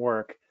doesn't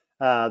work.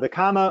 The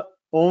comma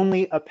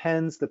only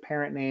appends the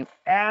parent name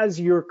as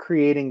you're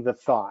creating the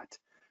thought.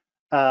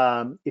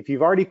 If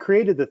you've already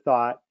created the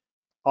thought,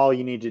 all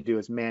you need to do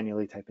is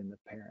manually type in the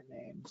parent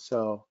name.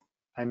 So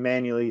I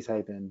manually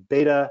type in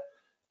beta,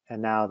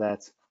 and now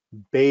that's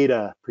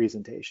beta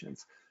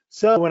presentations.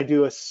 So when I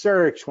do a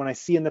search, when I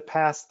see in the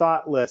past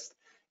thought list,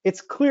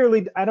 it's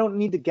clearly, I don't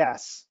need to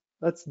guess.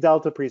 That's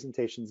delta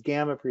presentations,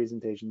 gamma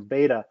presentations,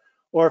 beta,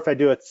 or if I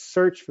do a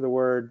search for the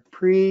word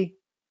pre,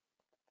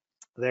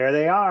 there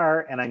they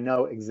are, and I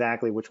know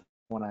exactly which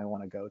one I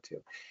want to go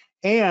to.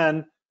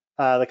 And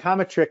the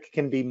comma trick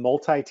can be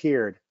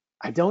multi-tiered.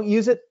 I don't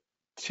use it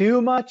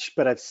too much,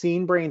 but I've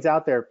seen brains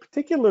out there,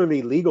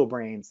 particularly legal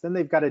brains. Then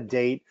they've got a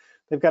date,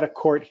 they've got a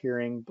court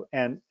hearing,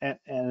 and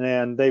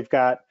then they've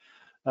got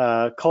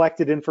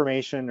collected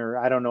information, or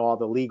I don't know all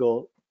the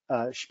legal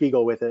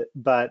spiegel with it,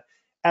 but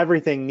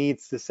everything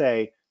needs to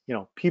say, you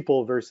know,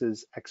 people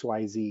versus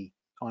XYZ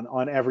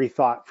on every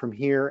thought from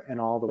here and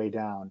all the way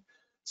down.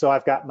 So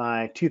I've got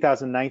my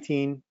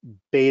 2019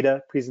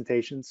 beta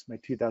presentations, my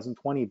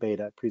 2020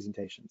 beta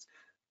presentations,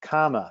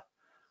 comma,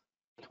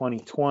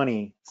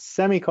 2020,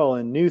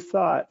 semicolon, new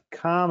thought,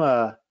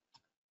 comma,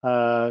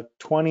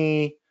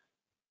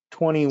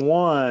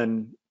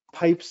 2021,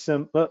 pipe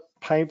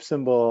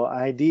symbol,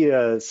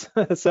 ideas.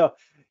 So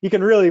you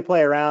can really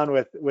play around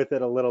with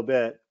it a little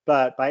bit,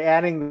 but by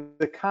adding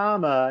the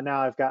comma,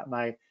 now I've got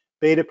my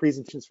beta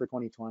presentations for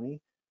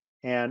 2020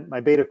 and my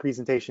beta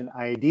presentation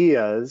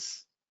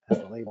ideas as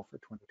the label for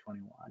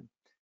 2021.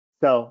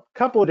 So a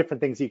couple of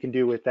different things you can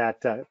do with that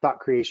thought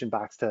creation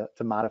box to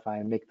modify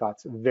and make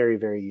thoughts very,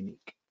 very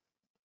unique.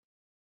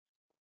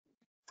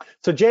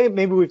 So Jay,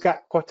 maybe we've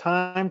got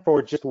time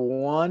for just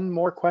one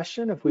more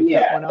question if we've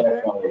got one out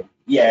definitely.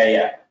 there.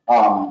 Yeah.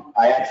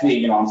 I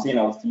actually, I'm seeing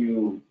a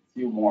few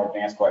more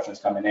advanced questions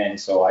coming in,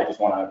 so I just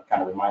want to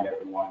kind of remind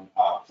everyone,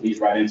 please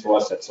write into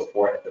us at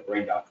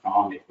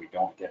support@thebrain.com if we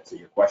don't get to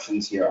your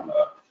questions here on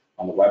the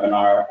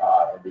webinar,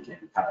 and we can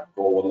kind of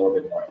go a little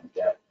bit more in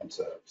depth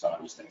into some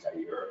of these things that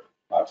you're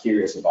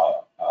curious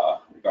about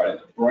regarding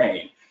the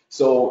brain.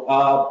 So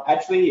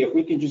actually, if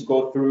we can just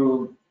go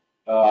through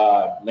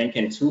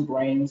linking two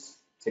brains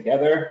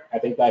together, I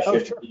think that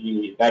should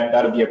be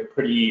that'll be a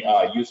pretty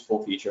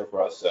useful feature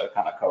for us to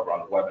kind of cover on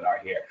the webinar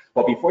here.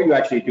 But before you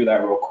actually do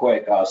that, real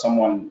quick,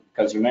 someone,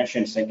 because you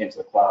mentioned sync into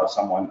the cloud,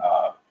 someone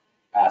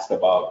asked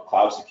about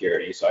cloud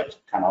security, so I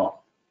just kind of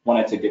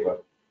wanted to give a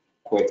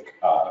quick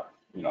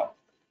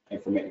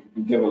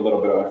give a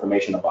little bit of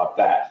information about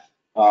that.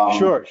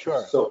 Sure.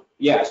 So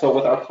yeah, so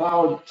with our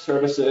cloud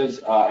services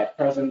at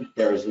present,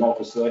 there is no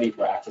facility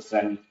for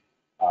accessing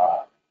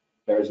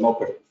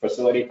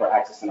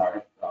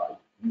our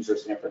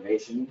users'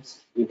 information,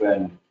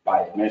 even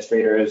by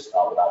administrators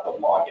without the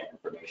login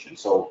information.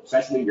 So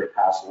essentially, your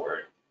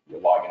password,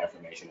 your login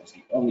information is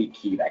the only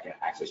key that can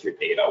access your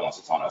data once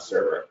it's on a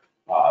server.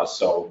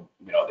 So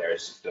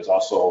there's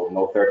also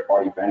no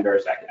third-party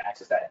vendors that can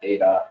access that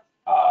data.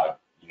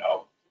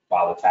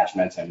 File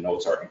attachments and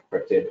notes are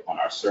encrypted on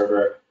our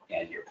server,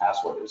 and your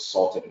password is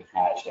salted and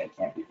hashed and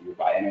can't be viewed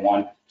by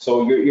anyone.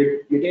 So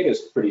your data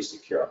is pretty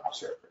secure on our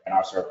server, and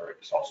our server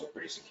is also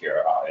pretty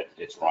secure.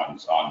 It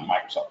runs on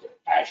Microsoft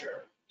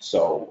Azure.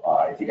 So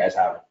if you guys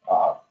have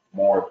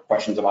more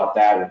questions about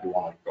that, or if you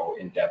want to go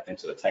in depth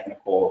into the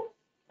technical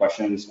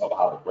questions of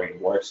how the brain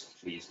works,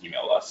 please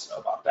email us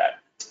about that.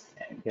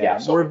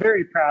 And so we're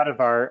very proud of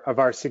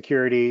our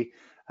security.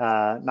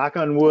 Knock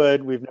on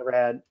wood, we've never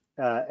had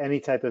any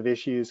type of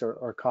issues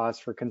or cause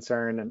for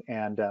concern,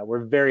 and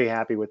we're very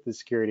happy with the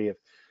security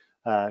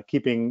of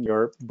keeping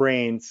your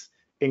brains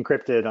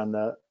encrypted on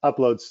the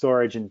upload,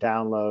 storage, and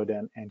download,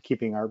 and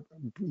keeping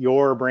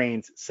your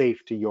brains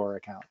safe to your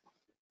account.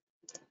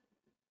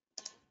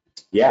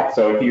 Yeah,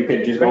 so if you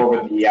could just go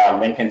over the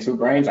link in two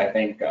brains, I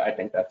think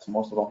that's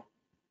most of them.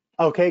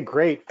 Okay,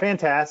 great,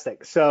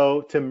 fantastic.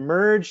 So to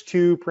merge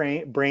two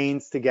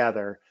brains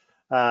together,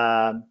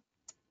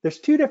 there's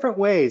two different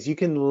ways. You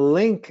can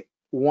link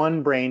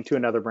one brain to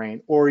another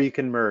brain, or you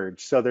can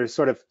merge. So there's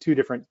sort of two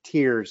different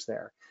tiers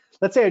there.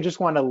 Let's say I just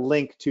want to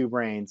link two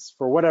brains.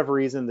 For whatever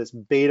reason, this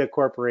beta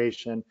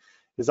corporation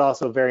is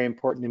also very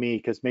important to me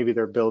because maybe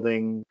they're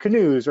building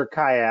canoes or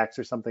kayaks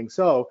or something.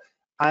 So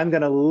I'm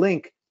going to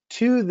link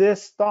to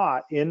this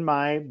thought in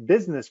my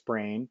business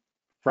brain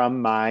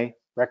from my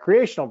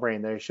recreational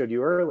brain that I showed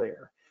you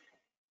earlier.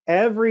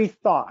 Every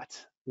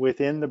thought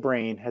within the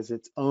brain has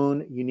its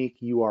own unique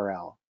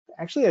URL.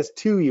 Actually has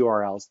two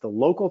URLs, the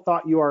local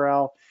thought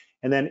URL,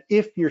 and then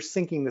if you're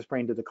syncing this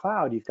brain to the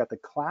cloud, you've got the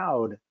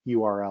cloud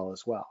URL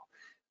as well.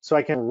 So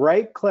I can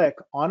right click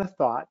on a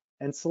thought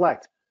and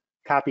select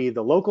copy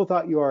the local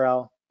thought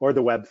URL or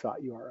the web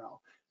thought URL.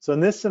 So in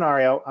this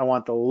scenario, I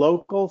want the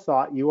local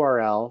thought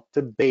URL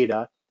to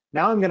beta.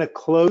 Now I'm going to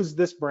close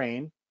this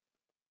brain,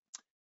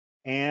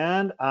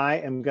 and I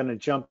am going to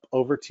jump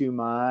over to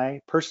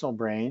my personal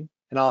brain,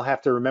 and I'll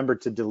have to remember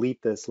to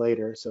delete this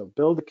later. So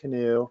build a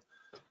canoe.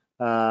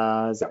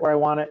 Is that where I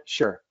want it?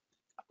 Sure.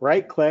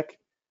 Right click,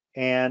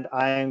 and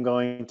I am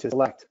going to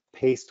select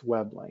paste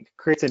web link.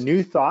 Creates a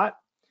new thought,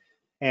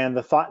 and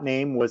the thought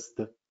name was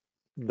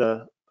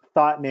the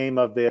thought name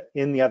of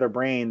in the other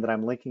brain that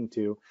I'm linking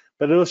to,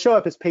 but it'll show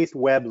up as paste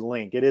web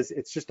link.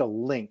 It's just a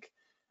link,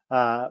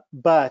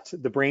 but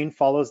the brain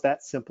follows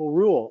that simple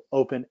rule: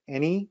 open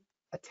any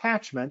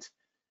attachment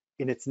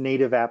in its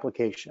native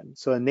application.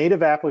 So a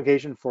native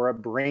application for a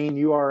brain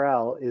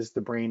URL is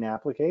the brain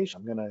application.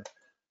 I'm going to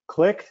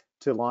click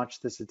to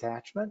launch this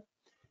attachment.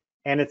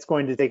 And it's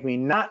going to take me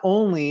not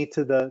only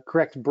to the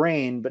correct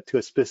brain, but to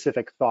a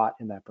specific thought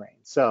in that brain.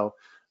 So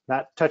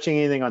not touching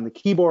anything on the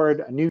keyboard,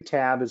 a new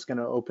tab is going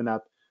to open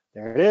up.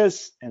 There it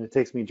is, and it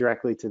takes me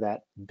directly to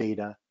that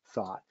beta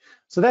thought.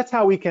 So that's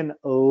how we can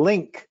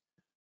link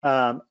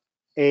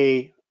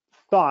a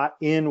thought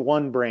in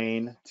one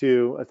brain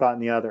to a thought in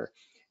the other.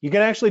 You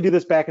can actually do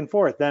this back and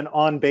forth. Then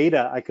on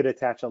beta, I could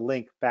attach a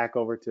link back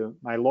over to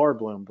my Lore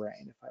Bloom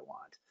brain if I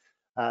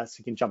want. So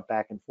you can jump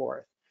back and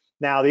forth.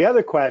 Now, the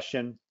other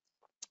question,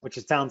 which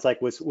it sounds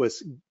like was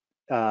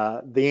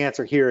the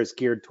answer here is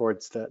geared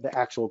towards the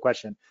actual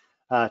question,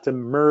 to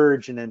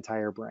merge an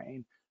entire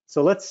brain.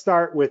 So let's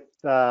start with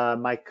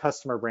my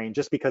customer brain,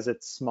 just because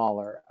it's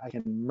smaller. I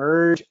can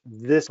merge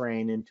this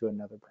brain into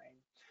another brain.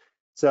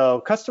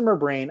 So customer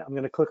brain, I'm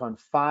going to click on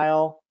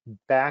File,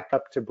 back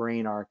up to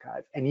Brain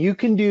Archive. And you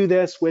can do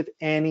this with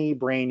any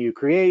brain you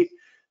create.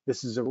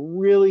 This is a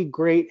really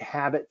great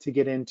habit to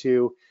get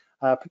into,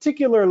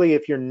 particularly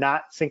if you're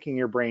not syncing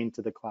your brain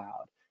to the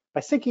cloud.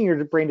 By syncing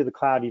your brain to the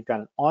cloud, you've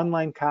got an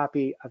online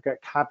copy. I've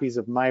got copies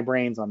of my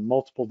brains on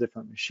multiple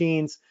different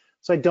machines,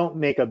 so I don't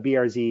make a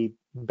BRZ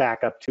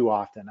backup too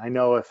often. I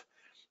know if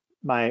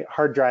my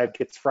hard drive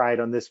gets fried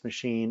on this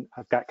machine,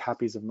 I've got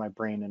copies of my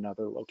brain in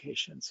other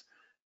locations.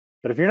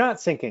 But if you're not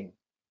syncing,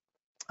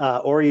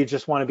 or you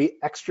just want to be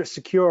extra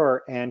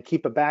secure and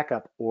keep a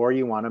backup, or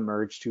you want to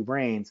merge two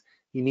brains,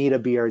 you need a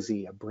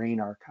BRZ, a brain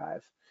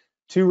archive.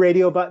 Two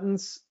radio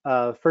buttons.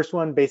 First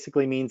one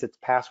basically means it's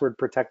password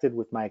protected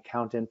with my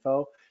account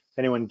info. If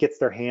anyone gets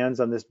their hands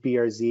on this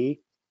BRZ,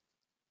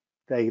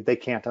 they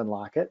can't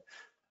unlock it.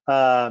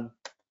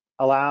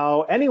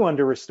 Allow anyone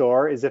to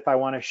restore is if I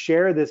want to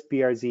share this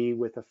BRZ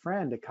with a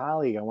friend, a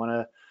colleague. I want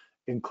to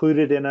include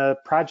it in a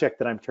project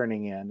that I'm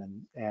turning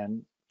in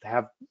and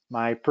have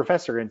my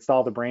professor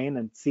install the brain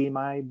and see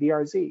my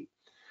BRZ.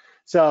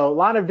 So a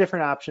lot of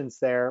different options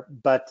there,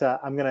 but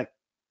I'm going to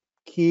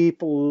keep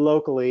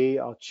locally.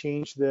 I'll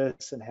change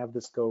this and have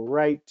this go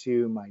right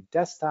to my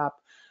desktop,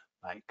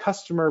 my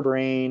customer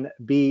brain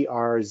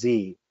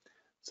BRZ.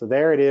 So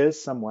there it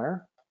is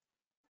somewhere.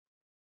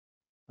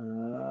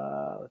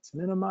 Let's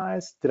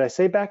minimize. Did I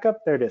say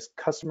backup? There it is,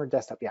 customer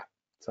desktop. Yeah.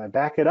 So I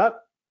back it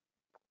up.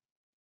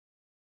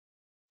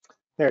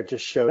 There, it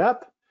just showed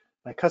up.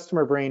 My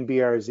customer brain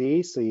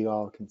BRZ, so you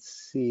all can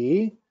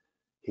see.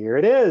 Here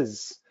it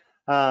is.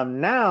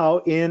 Now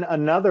in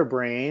another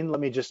brain,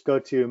 let me just go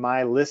to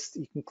my list.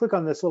 You can click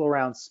on this little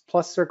round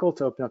plus circle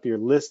to open up your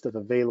list of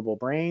available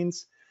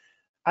brains.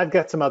 I've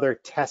got some other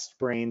test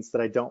brains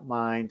that I don't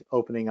mind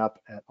opening up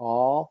at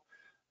all.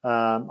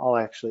 I'll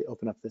actually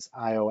open up this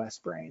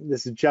iOS brain.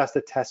 This is just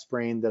a test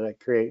brain that I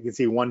create. You can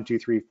see 1, 2,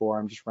 3, 4.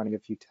 I'm just running a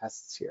few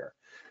tests here.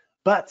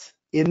 But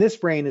in this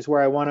brain is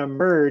where I want to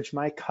merge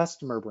my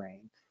customer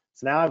brain.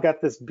 So now I've got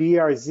this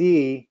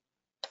BRZ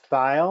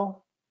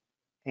file,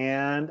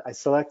 and I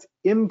select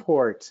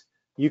import.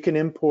 You can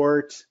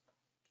import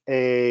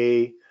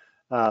a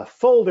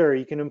folder,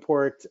 you can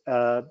import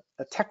a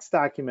text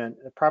document,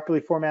 a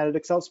properly formatted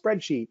Excel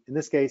spreadsheet. In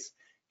this case,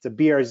 it's a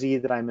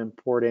BRZ that I'm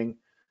importing.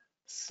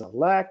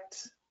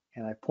 Select,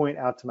 and I point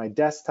out to my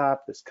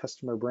desktop, this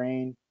customer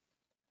brain,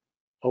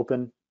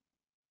 open.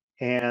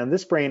 And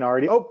this brain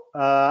already,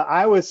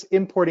 I was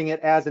importing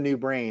it as a new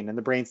brain, and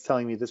the brain's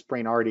telling me this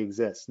brain already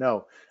exists.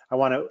 No, I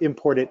want to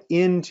import it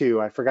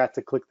into, I forgot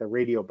to click the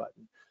radio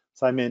button.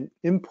 So I'm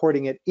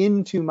importing it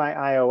into my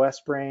iOS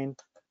brain.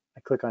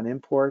 I click on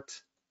import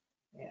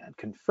and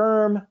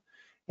confirm.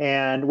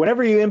 And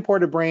whenever you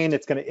import a brain,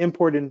 it's going to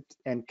import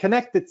and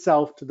connect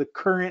itself to the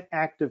current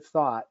active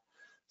thought.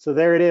 So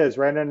there it is,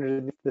 right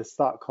underneath this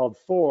thought called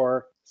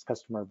 4, it's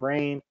customer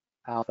brain,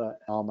 alpha,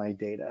 and all my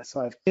data. So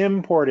I've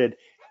imported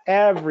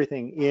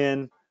everything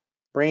in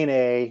brain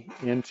A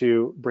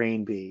into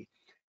brain B.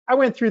 I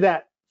went through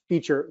that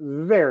feature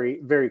very,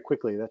 very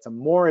quickly. That's a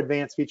more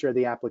advanced feature of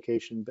the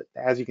application, but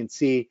as you can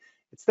see,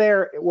 it's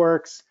there, it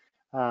works.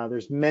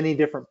 There's many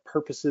different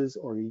purposes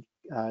or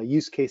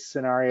use case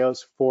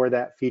scenarios for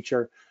that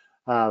feature,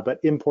 but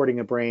importing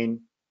a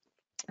brain,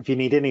 if you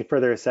need any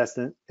further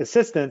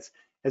assistance,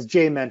 as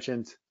Jay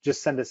mentioned,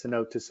 just send us a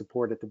note to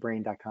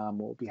support@thebrain.com.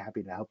 We'll be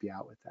happy to help you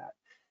out with that.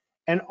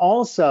 And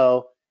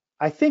also,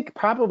 I think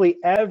probably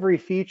every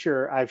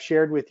feature I've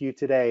shared with you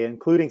today,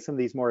 including some of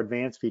these more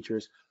advanced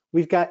features,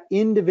 we've got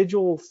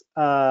individual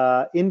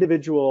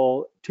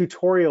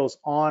tutorials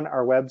on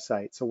our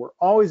website. So we're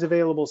always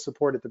available,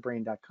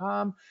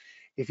 support@thebrain.com.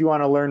 If you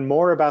want to learn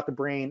more about the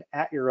brain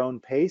at your own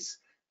pace,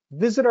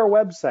 visit our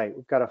website.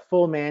 We've got a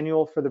full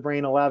manual for the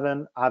Brain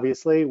 11.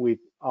 Obviously, we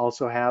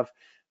also have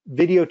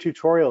video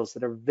tutorials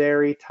that are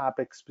very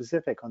topic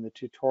specific on the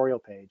tutorial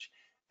page,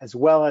 as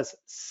well as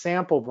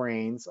sample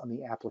brains on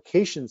the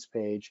applications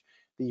page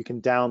that you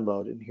can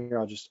download. And here,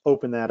 I'll just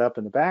open that up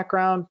in the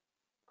background.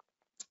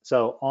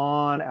 So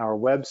on our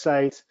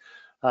website,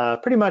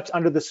 pretty much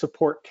under the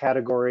support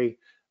category,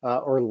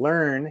 or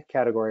learn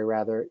category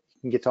rather, you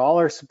can get to all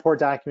our support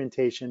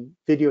documentation,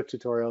 video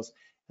tutorials,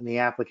 and the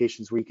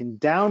applications where you can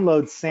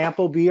download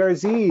sample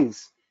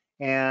BRZs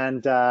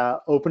and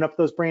open up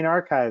those brain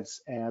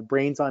archives,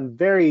 brains on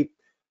very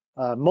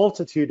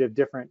multitude of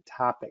different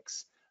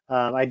topics.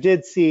 I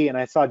did see, and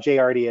I saw Jay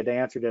already had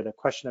answered it, a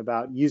question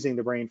about using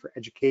the brain for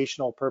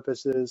educational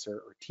purposes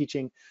or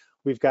teaching.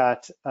 We've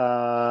got,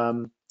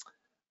 I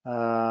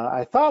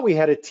thought we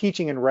had a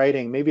teaching and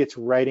writing, maybe it's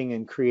writing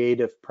and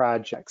creative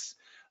projects.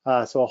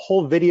 So a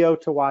whole video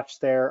to watch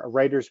there, a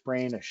writer's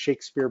brain, a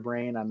Shakespeare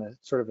brain. I'm a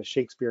sort of a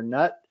Shakespeare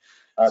nut.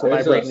 So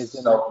my brain is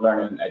in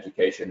self-learning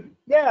education.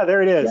 Yeah,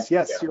 there it is. Yeah,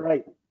 Yes, yeah. you're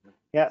right.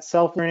 Yeah,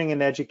 self-learning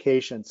and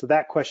education. So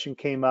that question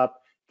came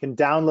up. Can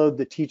download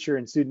the teacher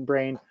and student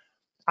brain.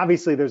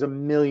 Obviously, there's a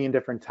million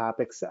different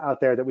topics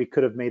out there that we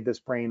could have made this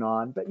brain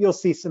on, but you'll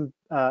see some,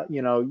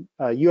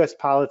 U.S.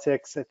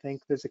 politics, I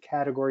think there's a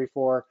category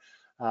for,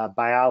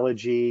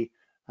 biology,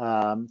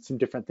 some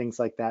different things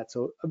like that.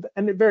 So,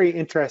 and a very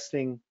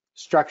interesting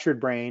structured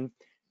brain.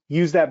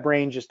 Use that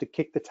brain just to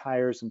kick the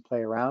tires and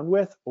play around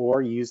with,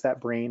 or use that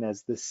brain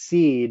as the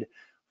seed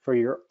for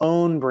your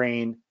own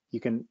brain. You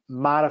can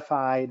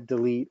modify,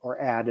 delete,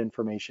 or add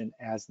information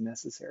as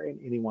necessary in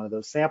any one of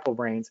those sample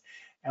brains,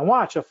 and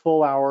watch a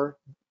full hour,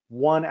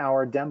 1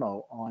 hour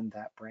demo on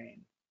that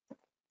brain.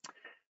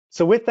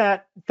 So with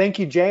that, thank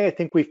you, Jay. I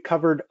think we've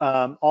covered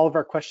all of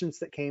our questions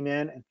that came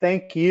in. And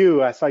thank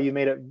you. I saw you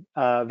made it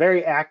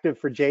very active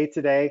for Jay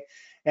today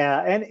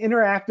and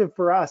interactive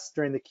for us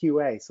during the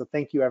QA. So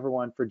thank you,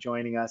 everyone, for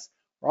joining us.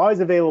 We're always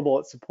available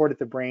at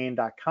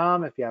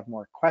support@thebrain.com if you have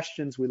more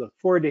questions. We look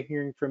forward to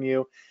hearing from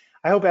you.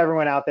 I hope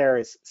everyone out there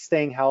is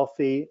staying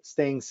healthy,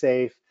 staying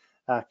safe.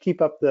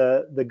 Keep up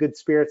the good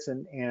spirits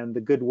and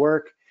the good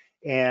work,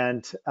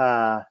 and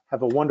have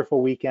a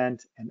wonderful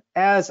weekend. And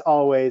as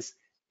always,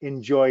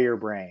 enjoy your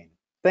brain.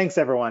 Thanks,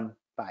 everyone.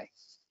 Bye.